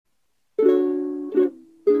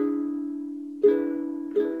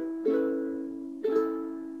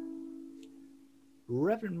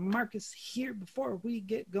Reverend Marcus here. Before we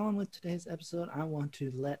get going with today's episode, I want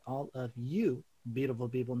to let all of you beautiful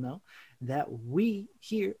people know that we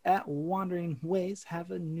here at Wandering Ways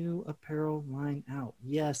have a new apparel line out.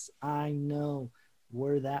 Yes, I know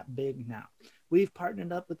we're that big now. We've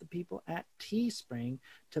partnered up with the people at Teespring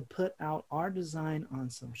to put out our design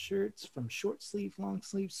on some shirts, from short sleeve, long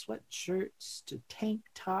sleeve sweatshirts to tank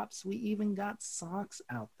tops. We even got socks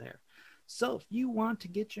out there. So if you want to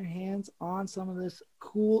get your hands on some of this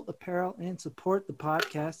cool apparel and support the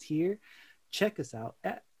podcast here, check us out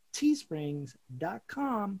at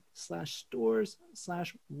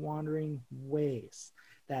teesprings.com/stores/wandering-ways.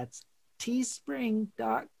 That's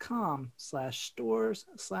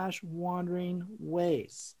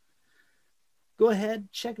teespring.com/stores/wandering-ways. Go ahead,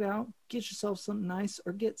 check it out, get yourself something nice,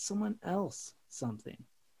 or get someone else something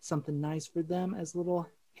nice for them as a little,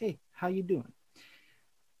 hey, how you doing?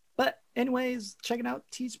 But anyways, check it out,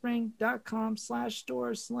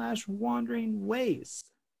 teespring.com/stores/wandering-ways.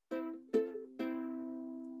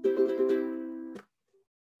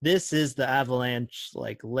 This is the Avalanche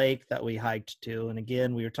lake that we hiked to. And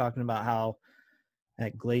again, we were talking about how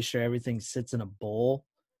at Glacier, everything sits in a bowl,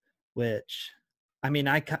 which, I mean,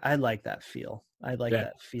 I like that feel. I like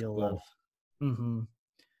that feel cool. of,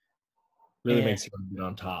 really makes you get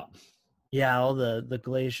on top. Yeah, all the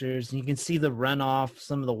glaciers. You can see the runoff,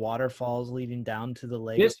 some of the waterfalls leading down to the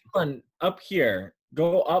lake. This one up here,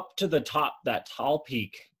 go up to the top, that tall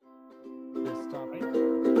peak. This top peak.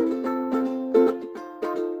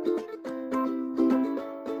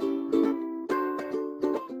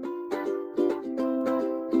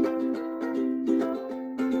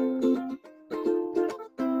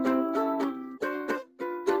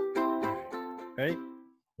 Ready?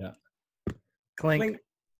 Yeah. Clink. Clink.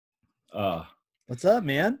 What's up,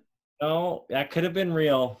 man? No, that could have been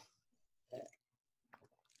real.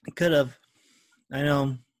 It could have. I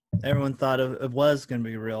know everyone thought it was going to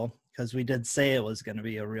be real because we did say it was going to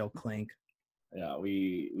be a real clink. Yeah,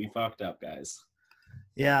 we fucked up, guys.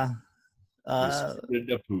 Yeah. We did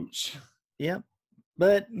the pooch. Yep.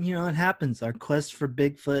 But, it happens. Our quest for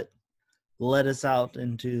Bigfoot led us out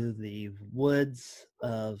into the woods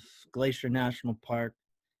of Glacier National Park,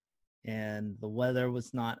 and the weather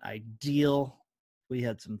was not ideal. We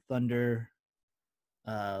had some thunder,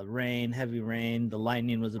 rain, heavy rain. The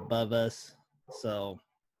lightning was above us, so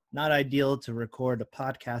not ideal to record a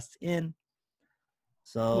podcast in.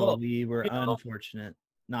 So we were unfortunate,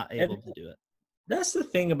 not able to do it. That's the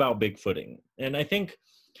thing about Bigfooting. And I think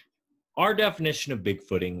our definition of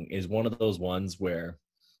Bigfooting is one of those ones where,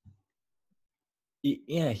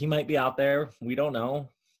 yeah, he might be out there. We don't know.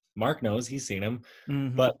 Mark knows, he's seen him.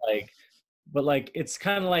 Mm-hmm. But it's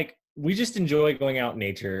kind of like we just enjoy going out in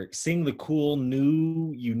nature, seeing the cool,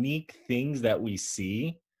 new, unique things that we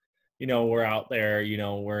see. We're out there,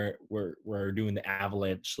 we're doing the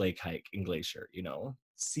Avalanche Lake hike in Glacier,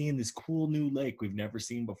 seeing this cool new lake we've never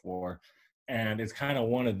seen before. And it's kind of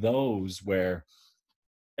one of those where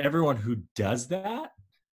everyone who does that,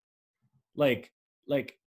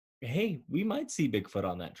 hey, we might see Bigfoot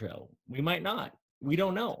on that trail. We might not. We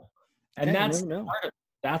don't know. And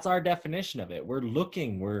that's our definition of it. We're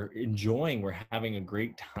looking, we're enjoying, we're having a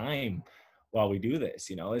great time while we do this.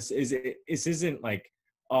 This isn't like,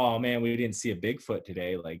 oh man, we didn't see a Bigfoot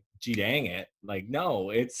today. Like, gee dang it. Like,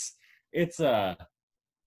 no, it's we're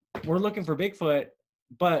looking for Bigfoot,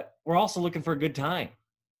 but we're also looking for a good time.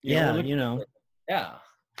 Yeah.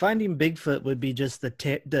 Finding Bigfoot would be just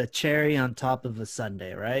the cherry on top of a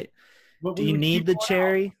sundae, right? Do you need the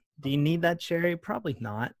cherry? Do you need that cherry? Probably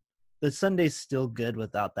not. The sundae's still good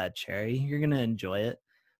without that cherry. You're going to enjoy it.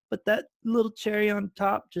 But that little cherry on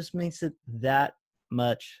top just makes it that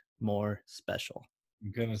much more special.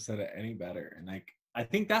 You couldn't have said it any better. And I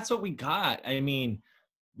think that's what we got. I mean,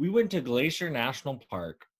 we went to Glacier National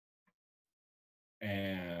Park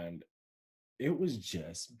and it was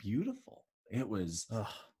just beautiful. It was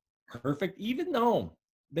perfect. Even though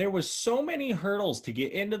there was so many hurdles to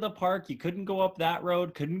get into the park, you couldn't go up that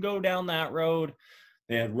road, couldn't go down that road.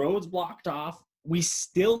 They had roads blocked off. We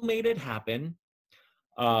still made it happen.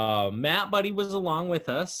 Matt Buddy was along with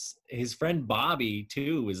us. His friend Bobby,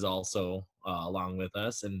 too, was also along with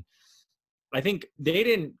us. And I think they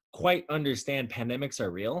didn't quite understand pandemics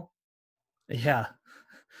are real. Yeah.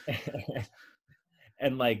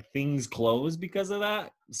 And things closed because of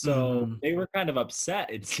that. So they were kind of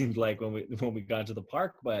upset, it seemed like, when we got to the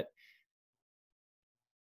park. But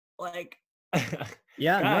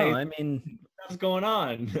yeah, guys, no, I mean, what's going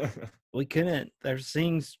on? We couldn't. There's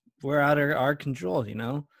things were out of our control,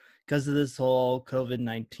 because of this whole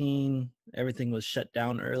COVID-19. Everything was shut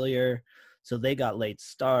down earlier. so they got late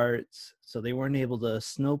starts, so they weren't able to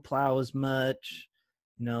snow plow as much.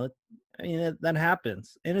 You know, I mean, that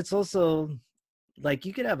happens. And it's also like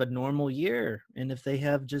you could have a normal year, and if they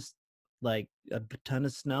have just like a ton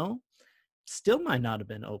of snow, still might not have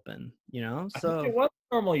been open, you know? I think So it was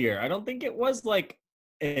a normal year. I don't think it was like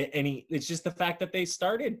any. It's just the fact that they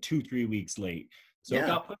started 2-3 weeks late, so it yeah.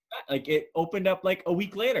 got put back. Like it opened up like a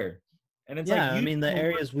week later, and it's like Yeah, I mean, the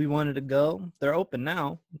areas we wanted to go, they're open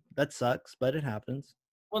now. That sucks, but it happens.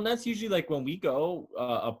 Well, and that's usually like when we go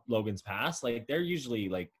up Logan's Pass. Like they're usually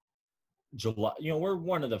like July. You know, we're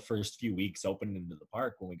one of the first few weeks open into the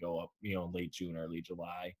park when we go up. You know, late June, early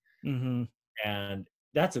July, Mhm. and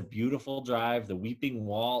that's a beautiful drive. The Weeping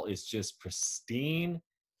Wall is just pristine.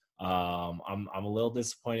 I'm a little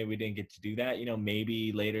disappointed we didn't get to do that. You know,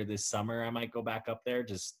 maybe later this summer I might go back up there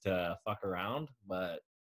just to fuck around, but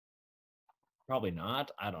probably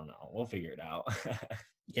not. I don't know. We'll figure it out.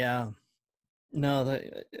 Yeah. No,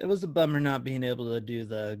 it was a bummer not being able to do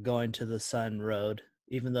the going to the sun road,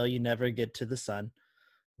 even though you never get to the sun.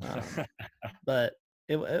 But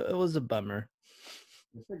it was a bummer.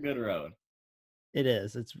 It's a good road. It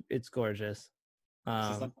is. It's gorgeous. It's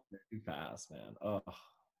just like too fast, man. Oh,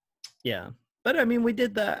 Yeah. But I mean, we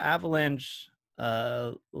did the Avalanche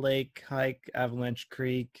Lake hike, Avalanche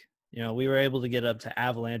Creek. You know, we were able to get up to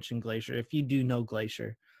Avalanche and Glacier. If you do know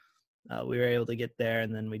Glacier, we were able to get there,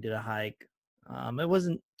 and then we did a hike. It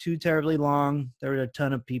wasn't too terribly long. There were a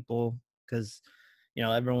ton of people because, you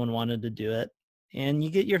know, everyone wanted to do it. And you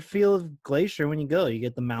get your feel of Glacier when you go. You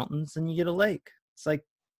get the mountains and you get a lake. It's like,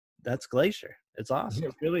 that's Glacier. It's awesome.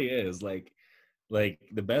 it really is. Like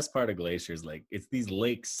the best part of Glacier is like it's these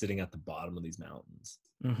lakes sitting at the bottom of these mountains,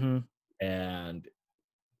 Mm-hmm. and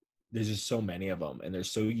there's just so many of them, and they're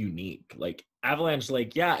so unique. Like Avalanche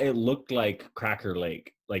Lake, yeah, it looked like Cracker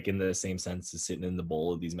Lake, like in the same sense as sitting in the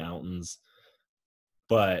bowl of these mountains,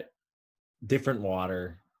 but different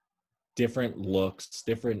water, different looks,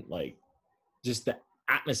 different like just the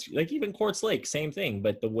atmosphere. Like even Quartz Lake, same thing,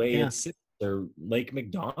 but the way Yeah. it's or Lake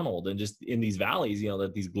McDonald, and just in these valleys, you know,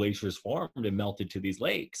 that these glaciers formed and melted to these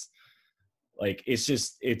lakes. Like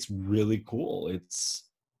it's really cool. It's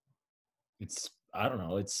I don't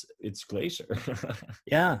know, it's Glacier.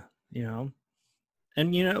 Yeah. You know,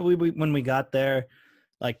 and, you know, we when we got there,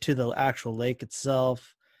 like to the actual lake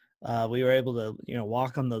itself, we were able to, you know,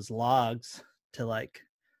 walk on those logs to like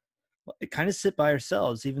kind of sit by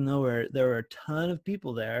ourselves, even though there were a ton of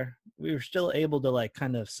people there. We were still able to like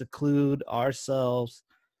kind of seclude ourselves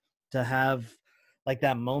to have like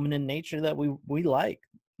that moment in nature that we like.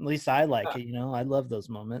 At least I like it, you know. I love those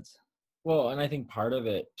moments. Well, and I think part of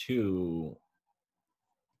it too,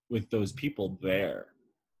 with those people there,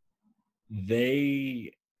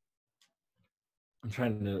 they I'm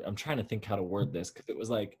trying to think how to word this, because it was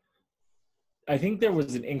like I think there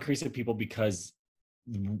was an increase of people because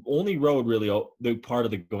the only road really the part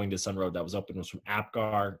of the going to Sun Road that was open was from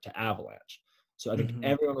Apgar to Avalanche. So I think Mm-hmm.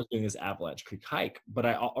 everyone was doing this Avalanche Creek hike,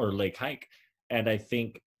 or Lake hike, and I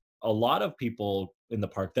think a lot of people in the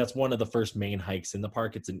park. That's one of the first main hikes in the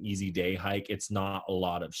park. It's an easy day hike. It's not a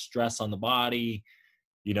lot of stress on the body.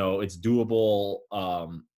 You know, it's doable.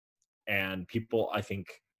 And people, I think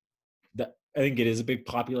it is a big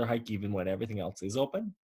popular hike even when everything else is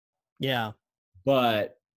open. Yeah.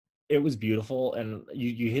 But it was beautiful, and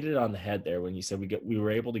you hit it on the head there when you said we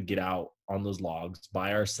were able to get out on those logs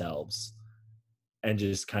by ourselves and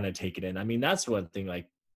just kind of take it in. I mean, that's one thing, like,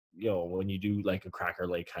 you know, when you do like a Cracker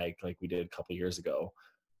Lake hike like we did a couple years ago,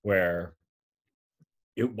 where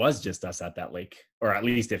it was just us at that lake, or at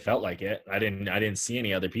least it felt like it. I didn't see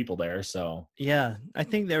any other people there, so Yeah. I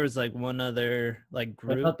think there was like one other like I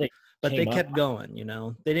group, thought they but they came up. kept going, you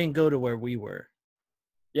know. They didn't go to where we were.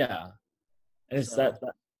 Yeah, and it's So,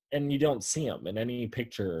 and you don't see them in any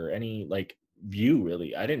picture or any like view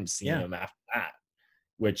really. I didn't see yeah. them after that,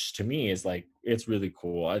 which to me is like it's really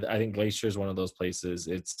cool. I think Glacier is one of those places.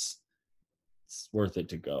 It's worth it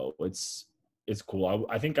to go. It's cool.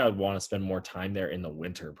 I think I would want to spend more time there in the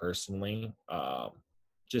winter personally,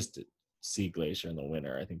 just to see Glacier in the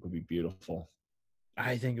winter. I think would be beautiful.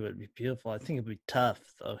 I think it would be beautiful. I think it'd be tough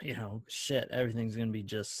though, you know. Shit, everything's going to be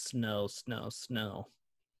just snow, snow, snow.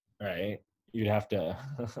 Right? You'd have to,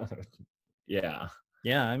 yeah.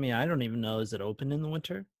 Yeah, I mean, I don't even know, is it open in the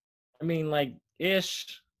winter? I mean, like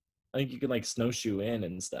ish. I think you could like snowshoe in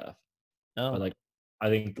and stuff, but Oh, like I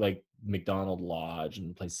think like McDonald Lodge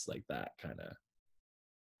and places like that kind of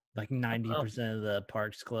like 90% of the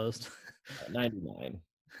park's closed. 99.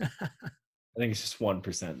 I think it's just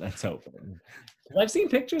 1% that's open. I've seen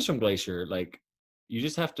pictures from Glacier. Like, you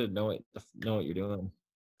just have to know what you're doing.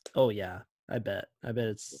 Oh yeah. I bet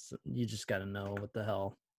it's, you just got to know what the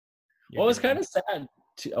hell. Well, it's kind of sad.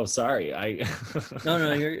 Oh, sorry.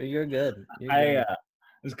 No, you're good. You're I good.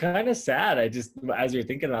 it's kind of sad. I just, as you're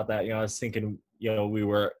thinking about that, I was thinking, we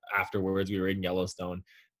were in Yellowstone,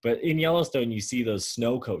 but in Yellowstone, you see those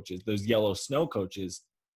snow coaches, those yellow snow coaches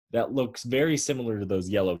that looks very similar to those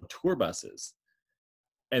yellow tour buses.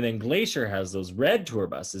 And then Glacier has those red tour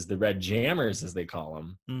buses, the red jammers, as they call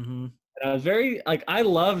them. Mm-hmm. And I was very, I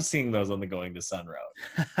love seeing those on the Going to Sun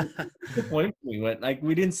Road. The point we went,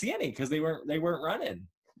 we didn't see any because they weren't running.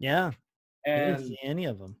 Yeah. And we didn't see any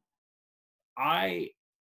of them.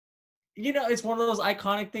 It's one of those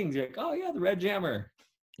iconic things. You're like, oh yeah, the red jammer.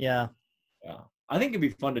 Yeah. I think it'd be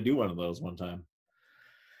fun to do one of those one time.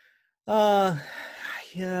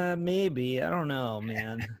 Yeah, maybe. I don't know,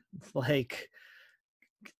 man. Like,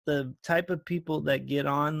 the type of people that get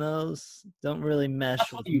on those don't really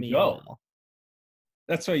mesh with me at all.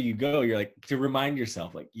 That's why you go. You're like, to remind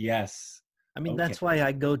yourself, like, yes. I mean, that's why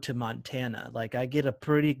I go to Montana. Like, I get a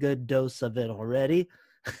pretty good dose of it already.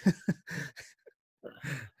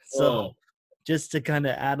 So just to kind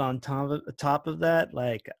of add on top of that,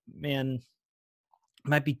 like, man,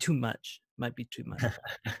 might be too much.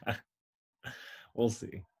 We'll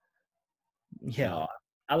see. Yeah. No,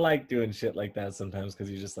 I like doing shit like that sometimes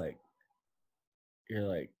because you're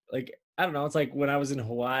like, I don't know. It's like when I was in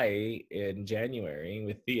Hawaii in January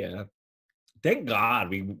with Thea. Thank God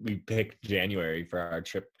we picked January for our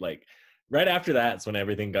trip. Like right after that's when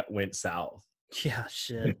everything went south. Yeah,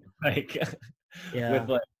 shit. With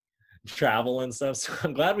like travel and stuff. So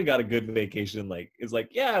I'm glad we got a good vacation. Like it's like,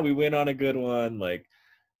 yeah, we went on a good one. Like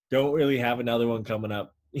don't really have another one coming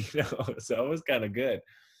up, So it was kind of good.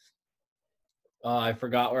 I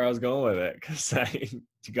forgot where I was going with it because I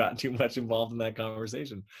got too much involved in that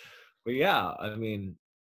conversation. But yeah, I mean,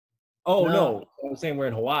 no, I was saying we're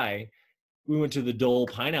in Hawaii. We went to the Dole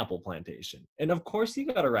pineapple plantation, and of course, you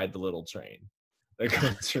got to ride the little train that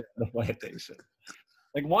goes through the plantation.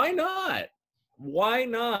 Like, why not? Why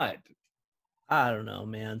not? I don't know,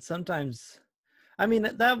 man. Sometimes, I mean,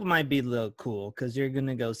 that might be a little cool because you're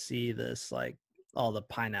gonna go see this, like all the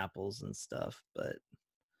pineapples and stuff. But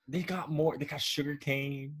they got more. They got sugar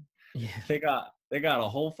cane. Yeah, they got a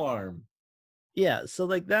whole farm. Yeah, so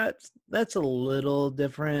like that's a little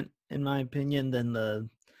different in my opinion than the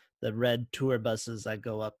red tour buses that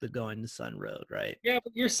go up the Going to Sun Road, right? Yeah,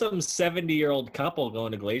 but you're some 70-year-old couple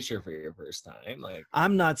going to Glacier for your first time. Like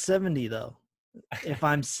I'm not 70 though. If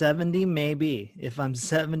I'm 70, maybe. If I'm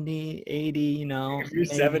 70, 80, If you're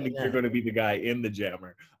 70, you're going to be the guy in the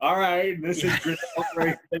jammer. All right, this is Grinnell.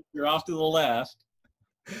 You're off to the left.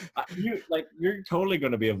 You're totally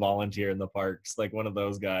going to be a volunteer in the parks, like one of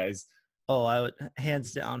those guys. Oh, I would,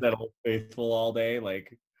 hands down. That old faithful all day,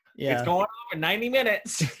 like yeah, it's going on in 90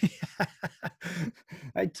 minutes.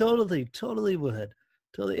 I totally would.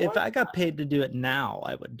 Totally. If I got paid to do it now,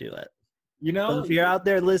 I would do it. But if you're out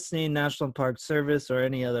there listening, National Park Service or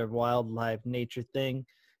any other wildlife nature thing,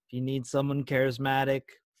 if you need someone charismatic,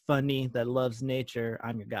 funny, that loves nature,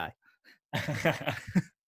 I'm your guy.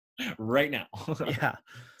 Right now. Yeah.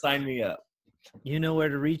 Sign me up. You know where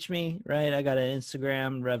to reach me, right? I got an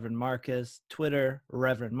Instagram, Reverend Marcus, Twitter,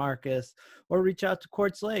 Reverend Marcus, or reach out to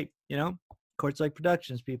Quartz Lake, Quartz Lake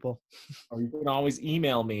Productions, people. Or you can always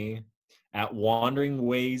email me at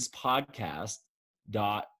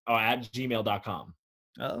at gmail.com.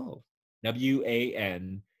 Oh.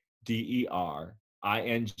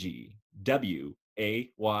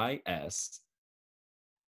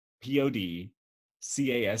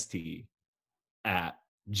 WANDERYSPODCAST at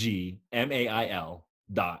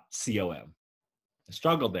gmail.com. I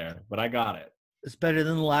struggled there, but I got it. It's better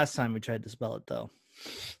than the last time we tried to spell it, though.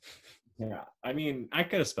 Yeah, I mean, I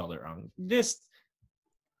could have spelled it wrong.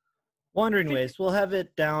 Wandering Ways. We'll have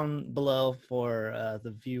it down below for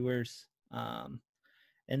the viewers. And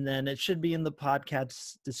then it should be in the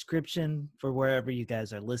podcast description for wherever you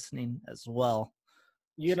guys are listening as well.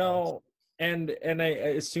 And I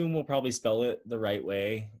assume we'll probably spell it the right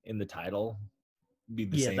way in the title. Be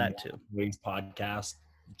the same. That too. Ways podcast,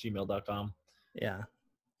 gmail.com. Yeah.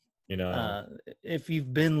 If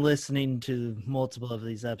you've been listening to multiple of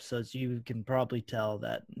these episodes, you can probably tell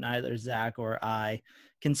that neither Zach or I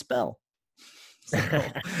can spell. So.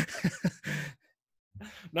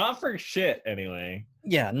 Not for shit, anyway.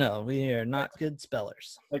 Yeah, no, we are not good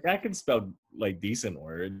spellers. Like, I can spell, decent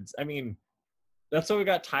words. I mean, that's why we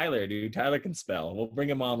got Tyler, dude. Tyler can spell. We'll bring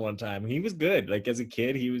him on one time. He was good. Like, as a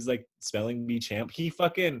kid, he was, spelling bee champ. He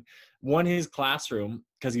fucking won his classroom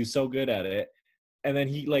because he was so good at it. And then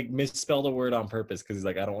he, misspelled a word on purpose because he's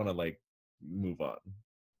like, I don't want to, move on.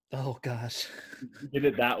 Oh gosh. He did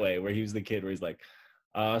it that way, where he was the kid where he's like,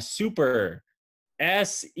 super,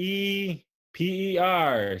 SEPER,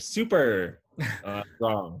 super.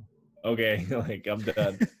 Wrong. Okay, like I'm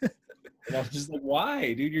done. And I was just like,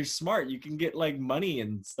 why, dude? You're smart. You can get like money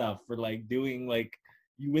and stuff for like doing like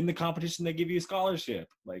you win the competition, they give you a scholarship.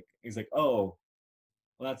 Like he's like, oh,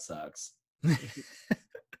 well, that sucks.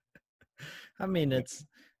 I mean, it's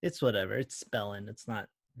whatever. It's spelling. It's not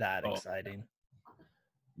that Oh, exciting.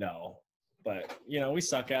 no, but we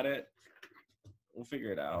suck at it. We'll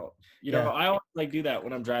figure it out. Yeah. I always like do that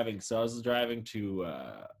when I'm driving. So I was driving to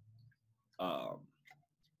I'll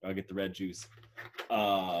get the red juice.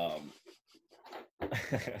 I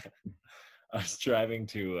was driving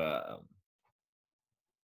to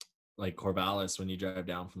like Corvallis when you drive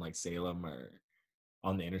down from like Salem or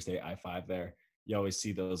on the interstate I-5 there. You always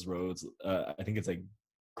see those roads. I think it's like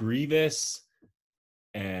Grievous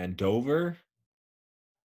and Dover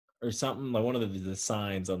or something, like one of the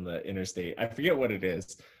signs on the interstate. I forget what it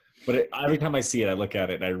is, but every time I see it, I look at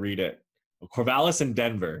it and I read it. Corvallis and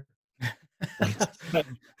Denver.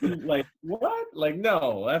 Like what? Like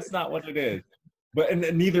no, that's not what it is. But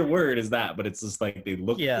and neither word is that. But it's just like they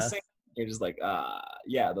look the same. You're just like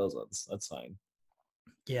yeah, those ones. That's fine.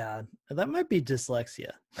 Yeah, that might be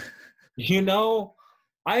dyslexia.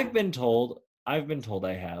 I've been told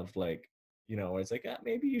I have like it's like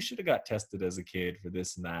maybe you should have got tested as a kid for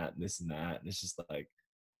this and that and this and that, and it's just like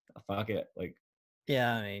fuck it, like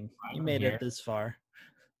yeah, I mean you made it this far.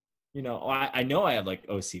 I know I have like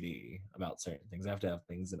OCD about certain things. I have to have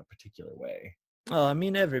things in a particular way. Oh, I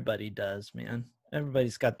mean everybody does, man.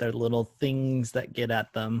 Everybody's got their little things that get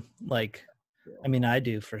at them. Like, I mean, I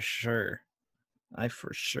do for sure. I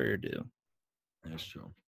for sure do. That's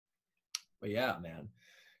true. But yeah, man.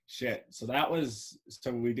 Shit. So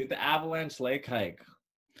we did the Avalanche Lake hike.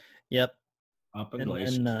 Yep. Up in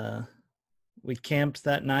Glacier. And we camped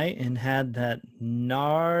that night and had that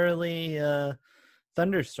gnarly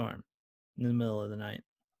thunderstorm in the middle of the night.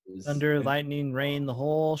 Thunder, lightning, rain, the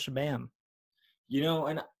whole shabam.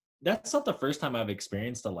 And that's not the first time I've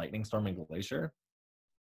experienced a lightning storm in Glacier.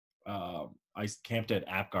 I camped at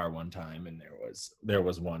Apgar one time, and there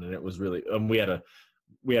was one, and it was really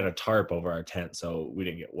we had a tarp over our tent, so we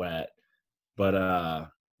didn't get wet.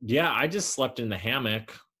 But yeah, I just slept in the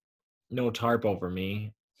hammock, no tarp over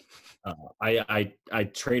me. I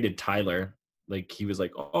traded Tyler. Like he was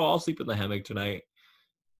like, "Oh, I'll sleep in the hammock tonight,"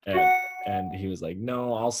 and he was like,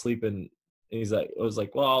 "No, I'll sleep in." And he's like, "I was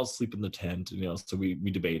like, well, I'll sleep in the tent," so we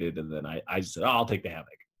debated, and then I just said, "Oh, I'll take the hammock,"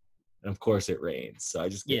 and of course it rains, so I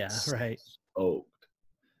just get right. soaked.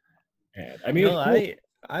 And I mean, no,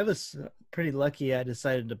 I was pretty lucky. I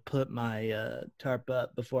decided to put my tarp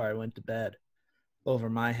up before I went to bed over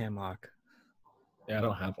my hammock. Yeah, I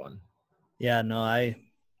don't have one. Yeah, no, I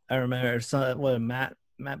remember what Matt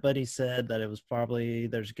Buddy said, that it was probably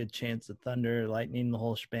there's a good chance of thunder, lightning, the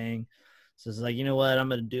whole shebang. So it's like, you know what, I'm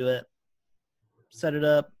gonna do it, set it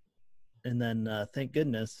up, and then thank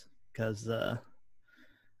goodness, because I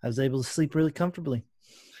was able to sleep really comfortably.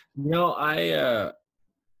 I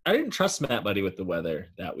didn't trust Matt Buddy with the weather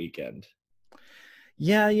that weekend.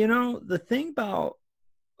 Yeah, the thing about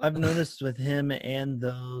I've noticed with him and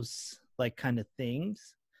those like kind of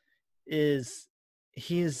things is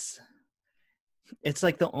it's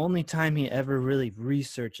like the only time he ever really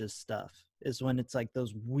researches stuff is when it's like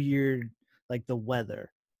those weird, like the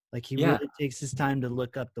weather. Like he really takes his time to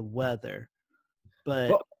look up the weather.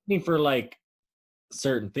 But I mean, for like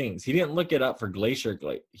certain things, he didn't look it up for Glacier.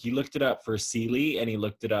 He looked it up for Sealy, and he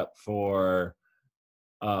looked it up for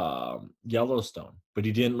Yellowstone, but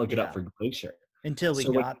he didn't look it up for Glacier until we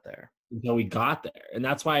got there. Until we got there, and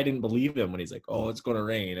that's why I didn't believe him when he's like, "Oh, it's going to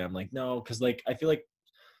rain." And I'm like, "No," because like I feel like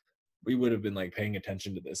we would have been like paying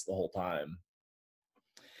attention to this the whole time.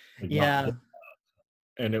 Like, yeah.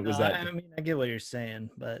 And it was that. I mean, I get what you're saying,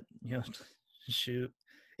 but shoot,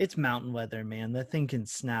 it's mountain weather, man. That thing can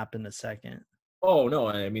snap in a second. Oh no,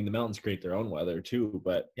 I mean the mountains create their own weather too,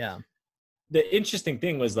 but yeah. The interesting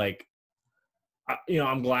thing was like,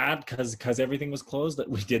 I'm glad because everything was closed that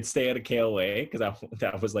we did stay at a KOA, because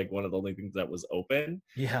that was like one of the only things that was open.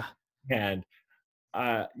 Yeah. And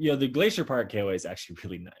the Glacier Park KOA is actually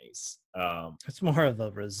really nice. It's more of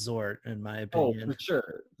a resort in my opinion. Oh,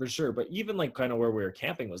 for sure. But even like kind of where we were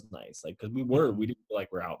camping was nice, like because we didn't feel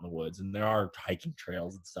like we're out in the woods, and there are hiking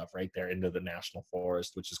trails and stuff right there into the national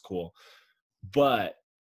forest, which is cool. But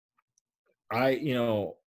I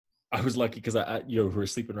was lucky because we were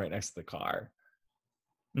sleeping right next to the car.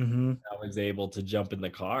 Mm-hmm. I was able to jump in the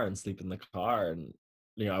car and sleep in the car, and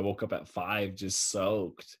I woke up at 5 just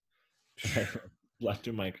soaked. left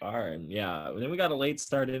in my car. And yeah, then we got a late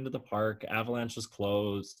start into the park. Avalanche was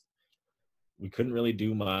closed. We couldn't really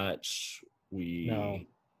do much. No.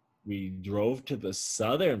 We drove to the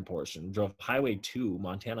southern portion, drove Highway 2,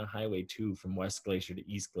 Montana Highway 2 from West Glacier to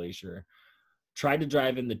East Glacier. Tried to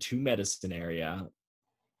drive in the Two Medicine area.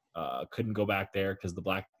 Couldn't go back there because the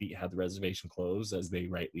Blackfeet had the reservation closed, as they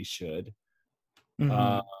rightly should.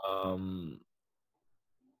 Mm-hmm.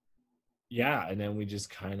 Yeah, and then we just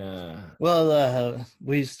kind of. Well,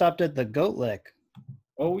 we stopped at the Goat Lick.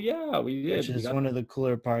 Oh yeah, we did. Which is one of the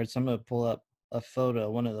cooler parts. I'm gonna pull up a photo,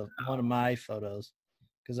 one of my photos,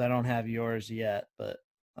 because I don't have yours yet, but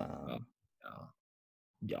one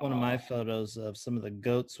of my photos of some of the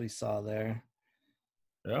goats we saw there.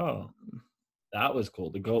 Yeah, that was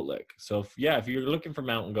cool. The Goat Lick. So if you're looking for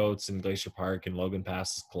mountain goats in Glacier Park and Logan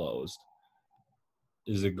Pass is closed,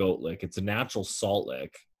 is a Goat Lick. It's a natural salt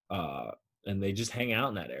lick. And they just hang out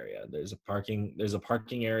in that area. There's a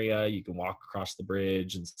parking area. You can walk across the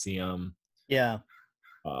bridge and see them. Yeah.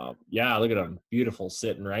 Yeah, look at them. Beautiful,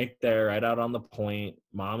 sitting right there, right out on the point.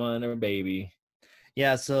 Mama and her baby.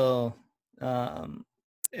 Yeah, so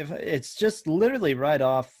if it's just literally right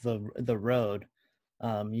off the road.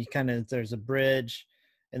 There's a bridge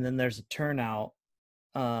and then there's a turnout,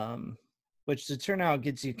 which the turnout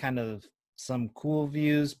gets you kind of some cool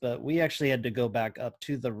views, but we actually had to go back up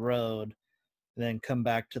to the road, then come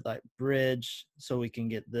back to that bridge so we can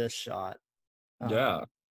get this shot. Yeah.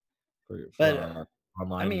 But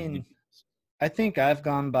I mean, I think I've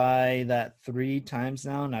gone by that 3 times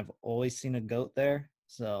now, and I've always seen a goat there.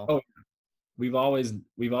 So we've always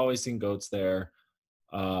seen goats there.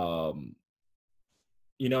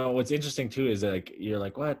 You know, what's interesting too is that, like, you're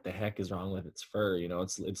like, what the heck is wrong with its fur? You know,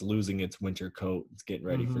 it's losing its winter coat. It's getting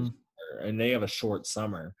ready for summer. And they have a short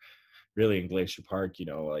summer, really, in Glacier Park. You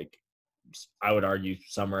know, like, I would argue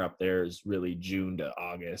summer up there is really June to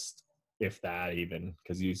August, if that even,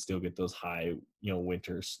 because you still get those high, you know,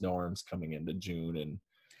 winter storms coming into June and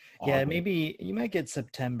August. Yeah, maybe you might get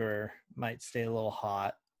September, might stay a little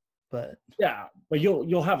hot, but yeah, but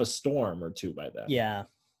you'll have a storm or two by then. Yeah.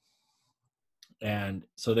 And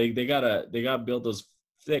so they gotta build those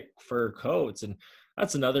thick fur coats, and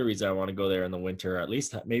that's another reason I want to go there in the winter. At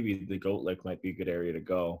least maybe the Goat Lick might be a good area to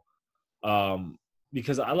go,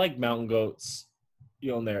 because I like mountain goats,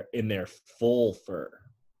 you know, in their full fur.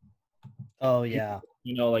 Oh yeah,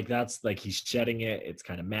 you know, like that's like he's shedding it. It's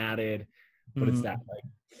kind of matted, but it's that like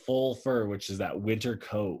full fur, which is that winter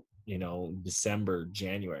coat. You know, December,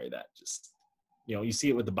 January. That just, you know, you see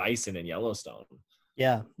it with the bison in Yellowstone.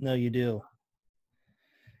 Yeah, no, you do.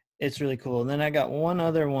 It's really cool. And then I got one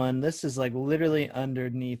other one. This is like literally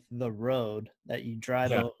underneath the road that you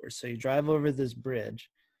drive over. So you drive over this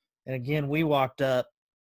bridge. And again, we walked up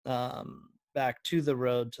back to the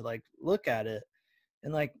road to like look at it.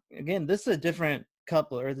 And like, again, this is a different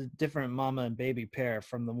couple, or the different mama and baby pair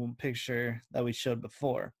from the one picture that we showed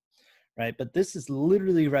before. Right. But this is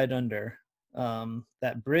literally right under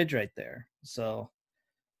that bridge right there. So,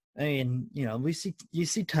 I mean, you know, you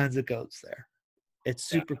see tons of goats there. It's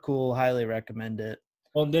super cool. Highly recommend it.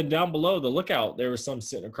 Well, and then down below the lookout, there was some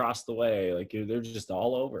sitting across the way. Like, they're just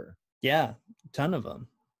all over. Yeah, a ton of them,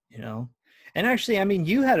 you know. And actually, I mean,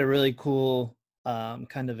 you had a really cool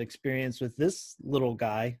kind of experience with this little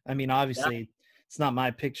guy. I mean, obviously, it's not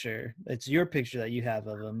my picture. It's your picture that you have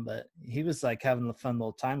of him, but he was like having a fun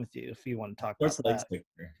little time with you, if you want to talk about that.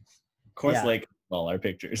 Picture. Of course, Lake, all our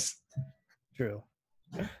pictures. True.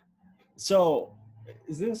 So,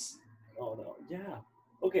 is this... Oh no, yeah.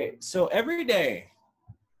 Okay, so every day,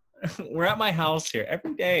 we're at my house here.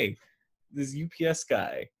 Every day, this UPS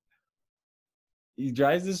guy, he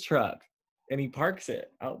drives his truck and he parks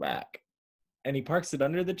it out back. And he parks it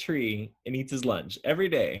under the tree and eats his lunch every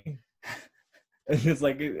day. And it's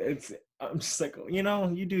like, I'm just like, you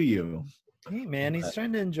know, you do you. Hey man, he's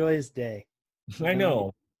trying to enjoy his day. I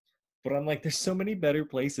know. But I'm like, there's so many better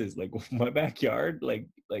places. Like my backyard, like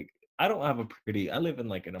I don't have I live in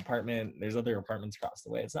like an apartment. There's other apartments across the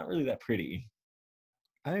way. It's not really that pretty.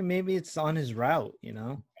 I mean, maybe it's on his route, you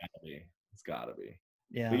know? It's gotta be.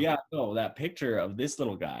 Yeah. But yeah, no, that picture of this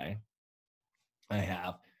little guy I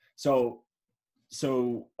have. So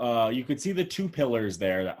you could see the 2 pillars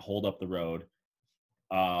there that hold up the road.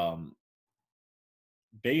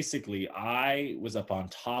 Basically, I was up on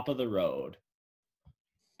top of the road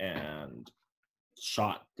and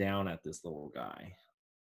shot down at this little guy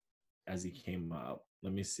as he came up.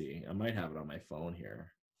 Let me see. I might have it on my phone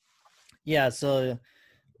here. Yeah, so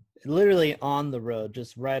literally on the road,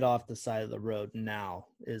 just right off the side of the road now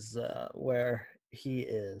is where he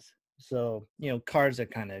is. So, you know, cars are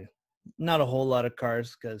kind of, not a whole lot of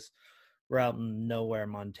cars because we're out in nowhere,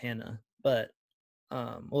 Montana, but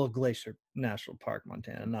well, Glacier National Park,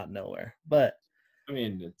 Montana, not nowhere, but I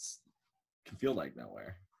mean, can feel like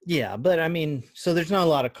nowhere. yeah, but I mean, so there's not a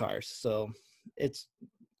lot of cars, so it's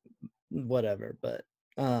whatever. But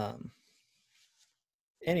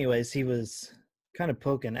anyways, he was kind of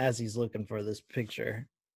poking as he's looking for this picture,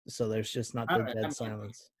 so there's just not the dead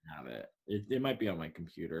silence. Have it. It might be on my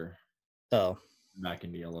computer. Oh, back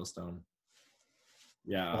into Yellowstone.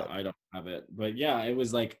 Yeah, I don't have it, but yeah, it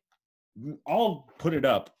was like I'll put it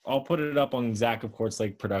up. I'll put it up on Zach of Quartz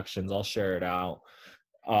Lake Productions. I'll share it out.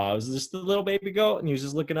 It was just a little baby goat, and he was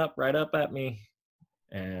just looking up right up at me,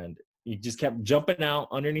 and he just kept jumping out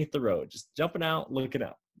underneath the road, just jumping out, looking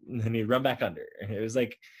up, and then he'd run back under. And it was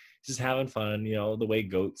like just having fun, the way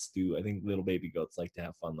goats do. I think little baby goats like to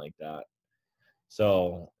have fun like that.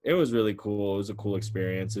 So it was really cool. It was a cool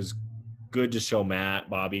experience. It was good to show Matt,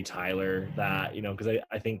 Bobby, Tyler that, because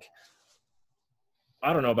I think,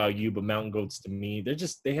 I don't know about you, but mountain goats to me,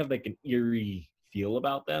 they have like an eerie feel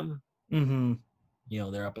about them. Mm-hmm.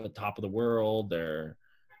 They're up at the top of the world. They're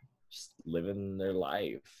just living their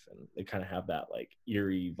life, and they kind of have that like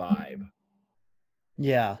eerie vibe.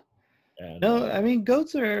 Yeah. And, no, I mean,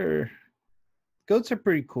 goats are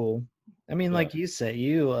pretty cool. I mean, like you say,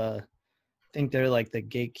 you think they're like the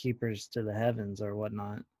gatekeepers to the heavens or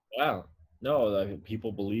whatnot. Yeah. No,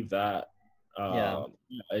 people believe that. Yeah.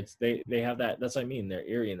 It's they have that. That's what I mean. They're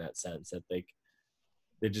eerie in that sense that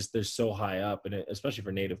they're so high up, and especially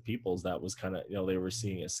for Native peoples, that was kind of they were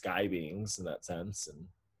seeing as sky beings in that sense,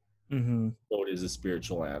 and goat is a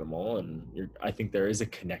spiritual animal, and I think there is a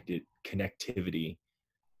connectivity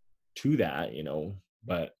to that,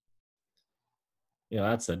 but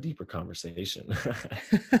that's a deeper conversation.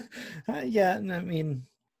 Yeah, and I mean,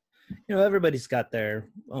 everybody's got their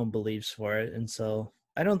own beliefs for it, and so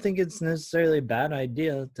I don't think it's necessarily a bad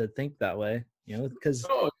idea to think that way, because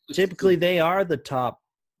typically they are the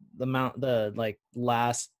like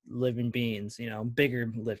last living beings,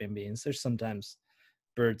 bigger living beings. There's sometimes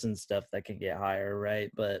birds and stuff that can get higher,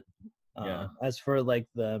 right? But as for like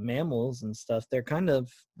the mammals and stuff, they're kind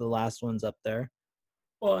of the last ones up there.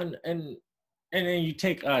 Well, and then you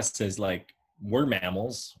take us as like, we're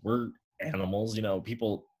mammals, we're animals,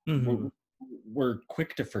 people, we're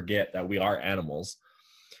quick to forget that we are animals.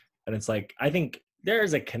 And it's like, I think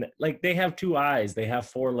there's like they have 2 eyes, they have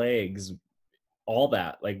 4 legs, all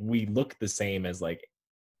that. Like, we look the same as like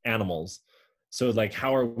animals. So like,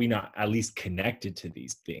 how are we not at least connected to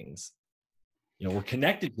these things? We're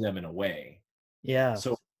connected to them in a way. Yeah.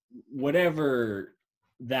 So whatever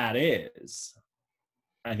that is,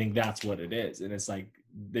 I think that's what it is. And it's like,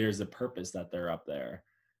 there's a purpose that they're up there.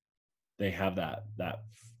 They have that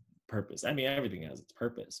purpose. I mean, everything has its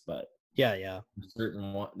purpose, but yeah.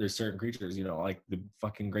 There's certain creatures, like the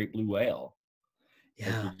fucking great blue whale.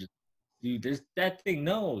 Yeah. Like, dude, that thing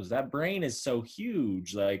knows. That brain is so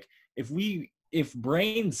huge. Like, if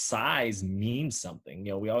brain size means something,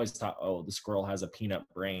 we always thought, oh, the squirrel has a peanut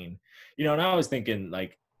brain, and I was thinking,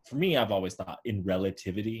 like, for me, I've always thought in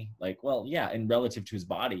relativity, like, well, yeah, in relative to his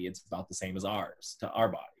body, it's about the same as ours, to our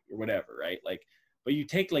body or whatever, right? Like, but you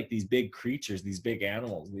take like these big creatures, these big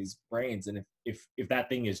animals, these brains, and if that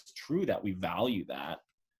thing is true, that we value that,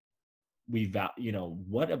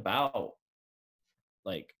 what about,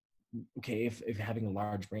 like, okay, if having a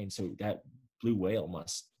large brain, so that blue whale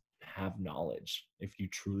must have knowledge, if you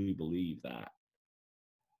truly believe that,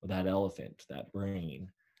 or that elephant, that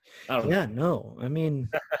brain. I don't know. No, I mean,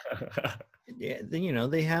 yeah,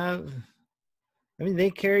 they have, I mean,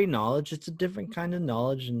 they carry knowledge. It's a different kind of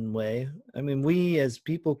knowledge and way. I mean, we as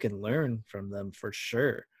people can learn from them for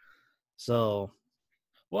sure. So,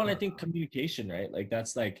 well, and I think communication, right? Like,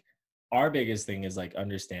 that's like our biggest thing is like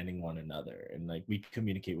understanding one another, and like we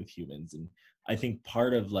communicate with humans. And I think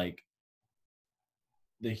part of like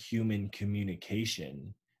the human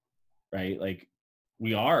communication, right? Like,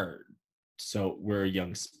 we're a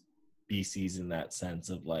young species in that sense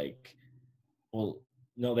of like, well,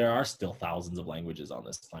 no, there are still thousands of languages on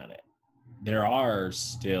this planet. There are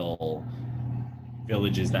still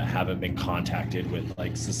villages that haven't been contacted with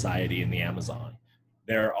like society in the Amazon.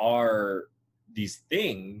 There are these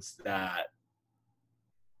things that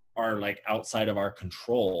are like outside of our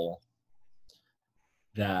control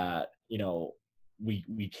that,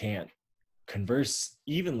 we can't converse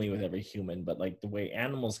evenly with every human, but like the way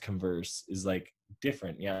animals converse is like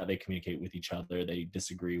different. Yeah, they communicate with each other, they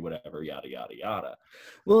disagree, whatever, yada yada yada.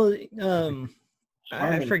 Well,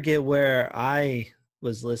 I forget where I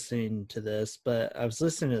was listening to this, but I was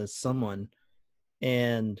listening to someone,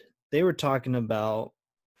 and they were talking about,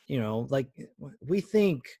 like we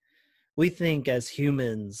think we think as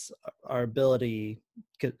humans, our ability,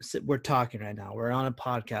 we're talking right now, we're on a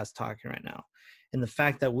podcast talking right now. And the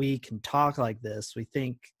fact that we can talk like this, we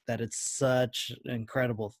think that it's such an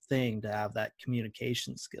incredible thing to have that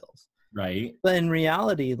communication skills. Right. But in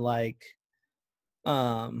reality, like,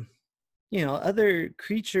 other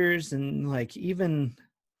creatures and like even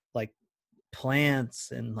like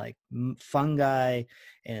plants and like fungi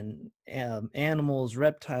and animals,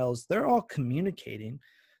 reptiles, they're all communicating.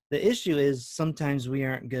 The issue is sometimes we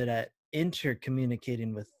aren't good at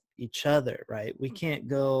intercommunicating with each other, right? We can't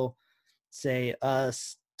go, say,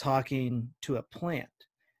 us talking to a plant.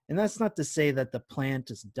 And that's not to say that the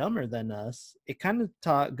plant is dumber than us. It kind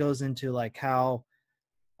of goes into like how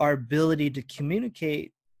our ability to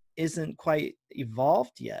communicate isn't quite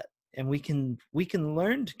evolved yet, and we can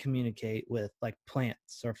learn to communicate with like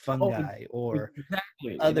plants or fungi or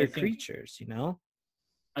exactly. other creatures.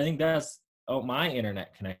 I think that's my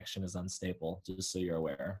internet connection is unstable, just so you're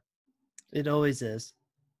aware. It always is.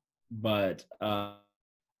 But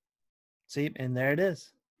see, and there it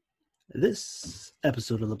is. This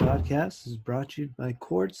episode of the podcast is brought to you by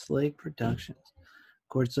Quartz Lake Productions.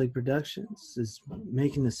 Quartz Lake Productions is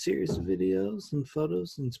making a series of videos and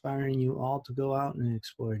photos inspiring you all to go out and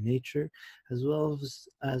explore nature as well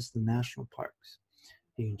as the national parks.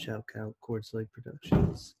 You can check out Quartz Lake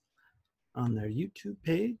Productions on their YouTube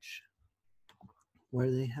page,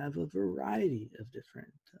 where they have a variety of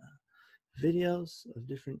different videos of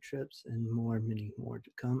different trips and many more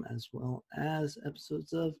to come, as well as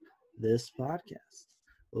episodes of this podcast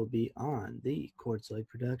will be on the Quartz Lake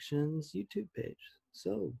Productions YouTube page.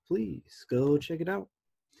 So please go check it out.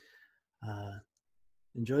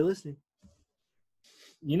 Enjoy listening.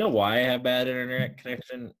 You know why I have bad internet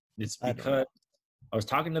connection? It's because I was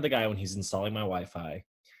talking to the guy when he's installing my Wi-Fi.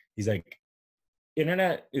 He's like,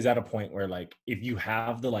 internet is at a point where like if you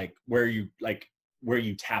have the where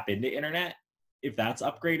you tap into internet, if that's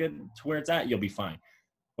upgraded to where it's at, you'll be fine.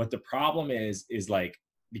 But the problem is like,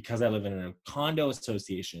 because I live in a condo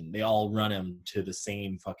association, they all run them to the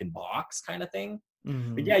same fucking box kind of thing.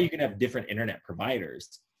 Mm-hmm. But yeah, you can have different internet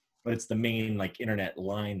providers, but it's the main like internet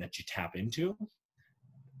line that you tap into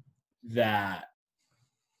that's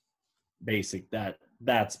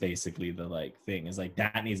basically the like thing is like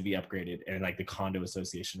that needs to be upgraded, and like the condo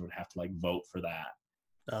association would have to like vote for that.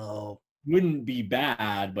 Oh, wouldn't be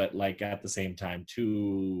bad, but like at the same time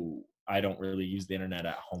too, I don't really use the internet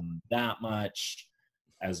at home that much,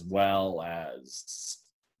 as well as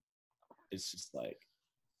it's just like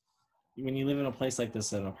when you live in a place like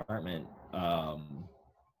this, an apartment,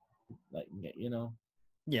 like,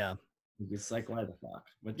 yeah, it's like, why the fuck?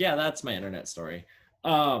 But yeah, that's my internet story.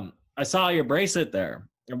 I saw your bracelet there.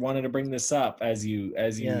 I wanted to bring this up as you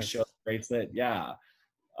yes. Show the bracelet. Yeah,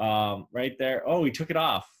 right there. Oh, he took it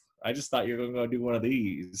off. I just thought you were gonna go do one of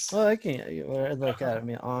these. Well, I can't look at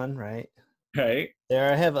me on right. Right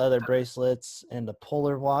there, I have other bracelets and a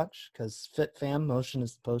polar watch because Fit Fam, motion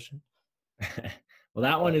is the potion. Well,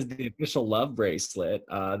 that one is the official love bracelet.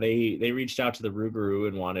 They reached out to the Rougarou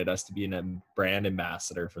and wanted us to be a brand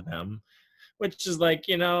ambassador for them, which is like,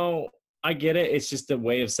 I get it. It's just a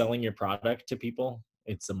way of selling your product to people.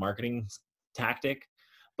 It's a marketing tactic,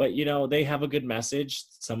 but they have a good message.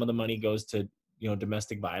 Some of the money goes to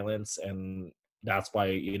domestic violence, and that's why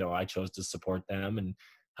I chose to support them and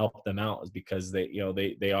help them out, is because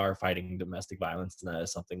they are fighting domestic violence, and that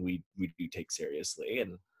is something we do take seriously,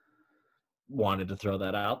 and wanted to throw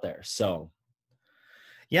that out there. So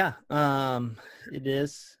yeah, it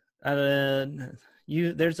is.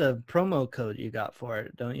 There's a promo code you got for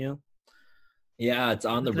it, don't you? Yeah, it's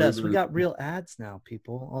on the Rougarou. We got real ads now,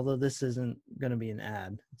 people. Although this isn't going to be an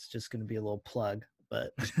ad, it's just going to be a little plug.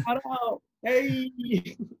 But shout out, hey,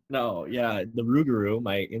 no, yeah, the Rougarou,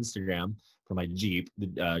 my Instagram for my Jeep,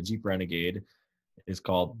 the Jeep Renegade, is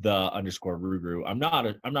called _Rougarou. I'm not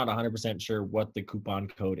 100% sure what the coupon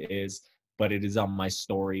code is, but it is on my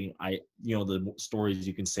story. The stories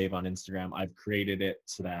you can save on Instagram, I've created it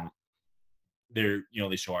so that they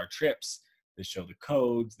show our trips, they show the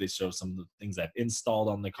codes, they show some of the things I've installed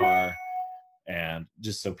on the car, and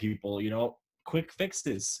just so people, quick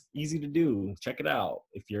fixes, easy to do. Check it out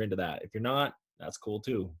if you're into that. If you're not, that's cool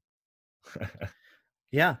too.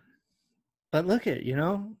 Yeah, but look at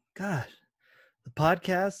gosh, the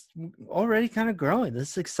podcast already kind of growing. This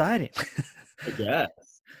is exciting. I guess.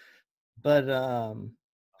 But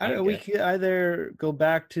we could either go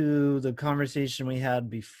back to the conversation we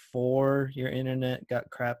had before your internet got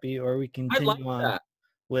crappy, or we continue on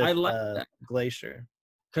with Glacier.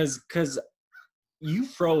 Because you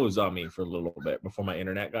froze on me for a little bit before my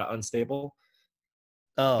internet got unstable.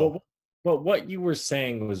 Oh, But what you were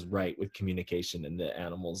saying was right with communication and the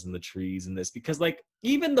animals and the trees and this, because like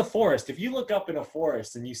even the forest, if you look up in a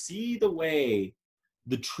forest and you see the way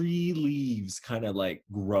the tree leaves kind of like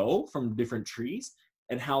grow from different trees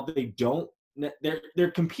and how they don't,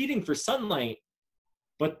 they're competing for sunlight,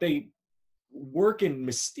 but they work in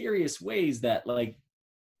mysterious ways that like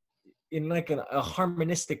in like a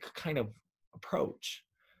harmonistic kind of approach.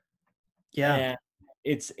 Yeah. And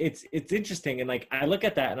it's interesting. And like I look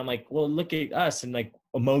at that and I'm like, well, look at us and like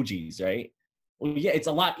emojis, right? Well, yeah, it's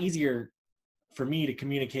a lot easier for me to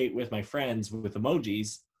communicate with my friends with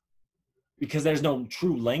emojis because there's no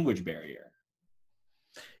true language barrier.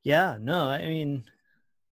 Yeah, no, I mean,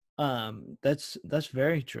 that's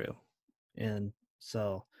very true. And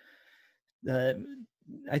so uh,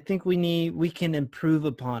 I think we can improve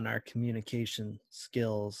upon our communication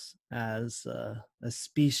skills as a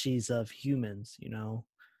species of humans, you know.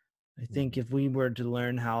 I think if we were to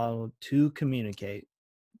learn how to communicate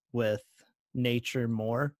with nature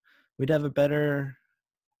more, we'd have a better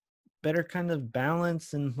kind of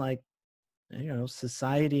balance and like, you know,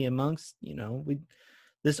 society amongst, you know, we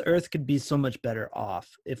this earth could be so much better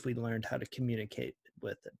off if we learned how to communicate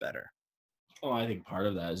with it better. Oh, I think part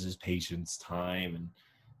of that is just patience, time, and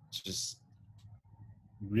just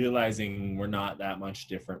realizing we're not that much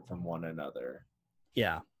different from one another.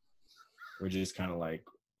 Yeah. We're just kind of like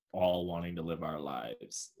all wanting to live our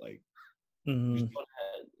lives. Like we just Mhm. want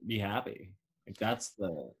to be happy. Like that's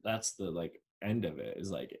the like end of it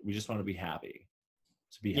is like we just want to be happy.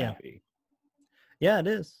 To be Yeah. happy. Yeah, it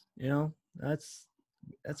is. You know,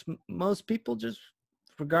 most people just,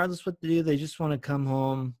 regardless what they do, they just want to come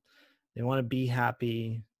home. They want to be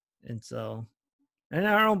happy. And so, and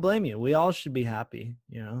I don't blame you. We all should be happy,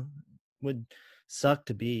 you know. Would suck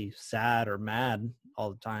to be sad or mad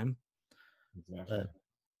all the time. Exactly. But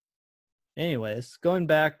anyways, going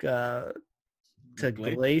back to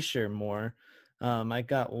Glacier. Glacier more, I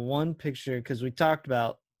got one picture because we talked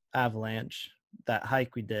about Avalanche, that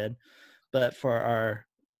hike we did, but for our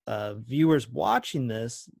viewers watching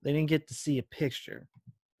this, they didn't get to see a picture.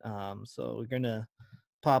 So we're gonna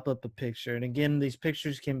pop up a picture, and again, these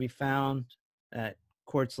pictures can be found at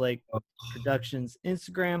Quartz Lake Productions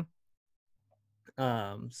Instagram.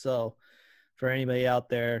 So for anybody out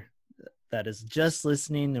there that is just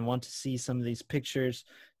listening and want to see some of these pictures,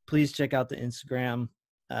 please check out the Instagram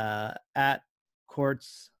at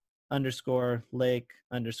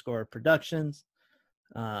Quartz_Lake_Productions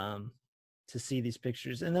to see these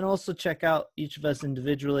pictures. And then also check out each of us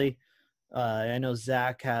individually. I know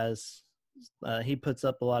Zach has, he puts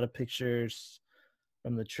up a lot of pictures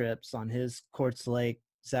from the trips on his Quartz Lake,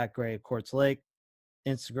 Zach Gray of Quartz Lake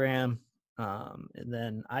Instagram. And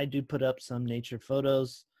then I do put up some nature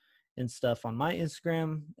photos and stuff on my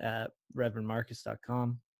Instagram at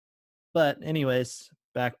reverendmarcus.com. But anyways,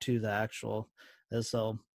 back to the actual.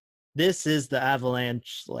 So this is the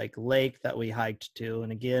Avalanche like lake that we hiked to.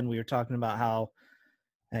 And again, we were talking about how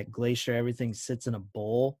at Glacier everything sits in a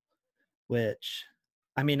bowl, which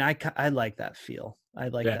I mean, I like that feel. I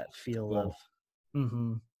like Yeah, that feel cool.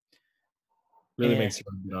 of Really and makes you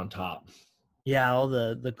want to be on top. yeah, all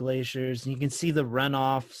the glaciers. You can see the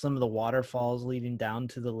runoff, some of the waterfalls leading down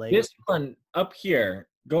to the lake. This one up here,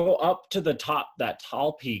 go up to the top, that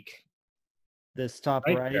tall peak, This top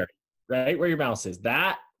right right. there, right where your mouse is.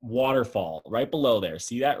 That waterfall right below there.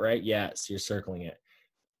 See that, right? Yes, you're circling it.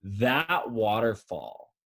 That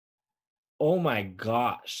waterfall. Oh my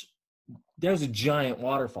gosh. There's a giant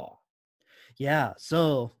waterfall. Yeah.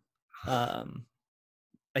 So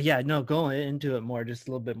yeah, no, go into it more, just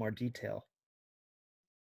a little bit more detail.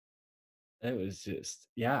 It was just,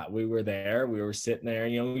 yeah, we were there. We were sitting there.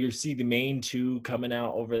 You know, you see the main two coming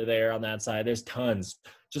out over there on that side. There's tons,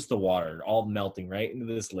 just the water all melting right into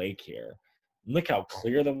this lake here. Look how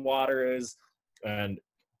clear the water is. And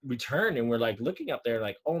we turn and we're like looking up there,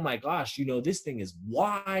 like, oh my gosh, you know, this thing is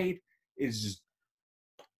wide. It's just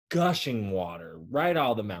gushing water right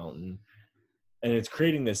out of the mountain. And it's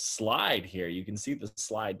creating this slide here. You can see the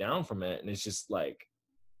slide down from it. And it's just like,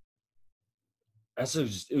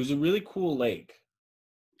 it was a really cool lake.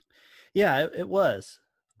 Yeah, it was.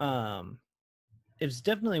 It was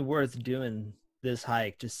definitely worth doing this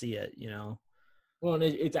hike to see it, you know. Well, and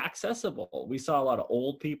it's accessible. We saw a lot of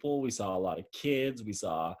old people. We saw a lot of kids. We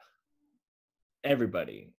saw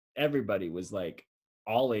everybody. Everybody was like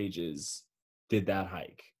all ages did that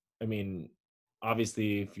hike. I mean,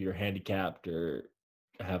 obviously, if you're handicapped or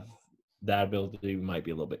have that ability, it might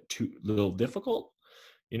be a little difficult.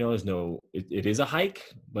 You know, it is a hike,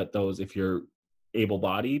 but if you're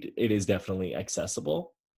able-bodied, it is definitely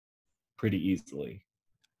accessible pretty easily.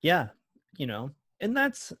 Yeah, you know. And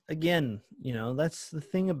that's, again, that's the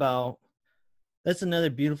thing about, that's another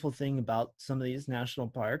beautiful thing about some of these national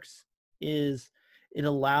parks is it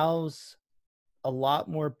allows a lot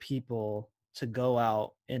more people to go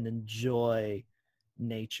out and enjoy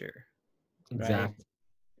nature, right? Exactly.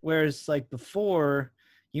 Whereas like before,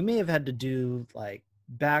 you may have had to do like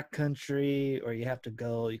backcountry, or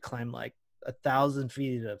you climb like 1,000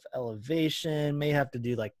 feet of elevation, may have to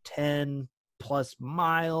do like 10 plus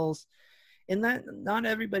miles, and that not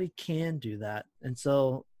everybody can do that. And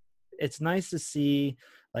so it's nice to see,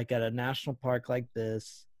 like at a national park like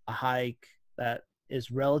this, a hike that is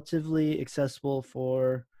relatively accessible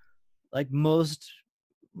for like most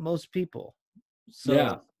people. Yeah.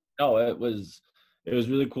 So No, it was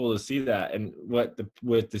really cool to see that. And what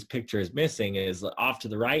this picture is missing is off to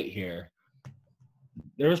the right here.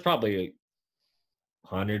 There was probably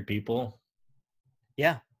 100 people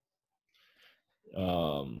yeah,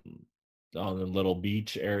 um on the little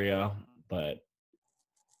beach area, but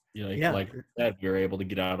yeah, like I said, we were able to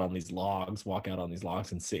get out on these logs, walk out on these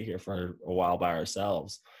logs, and sit here for a while by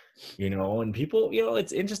ourselves. And people,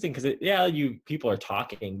 it's interesting because people are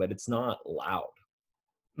talking, but it's not loud.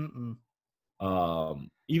 mm-mm.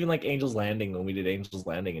 Even like Angel's Landing, when we did Angel's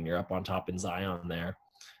Landing, and you're up on top in Zion there,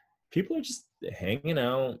 people are just hanging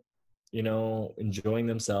out, enjoying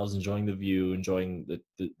themselves, enjoying the view, enjoying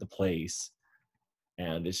the place,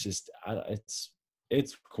 and it's just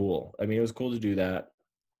it's cool. I mean, it was cool to do that.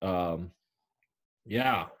 Um,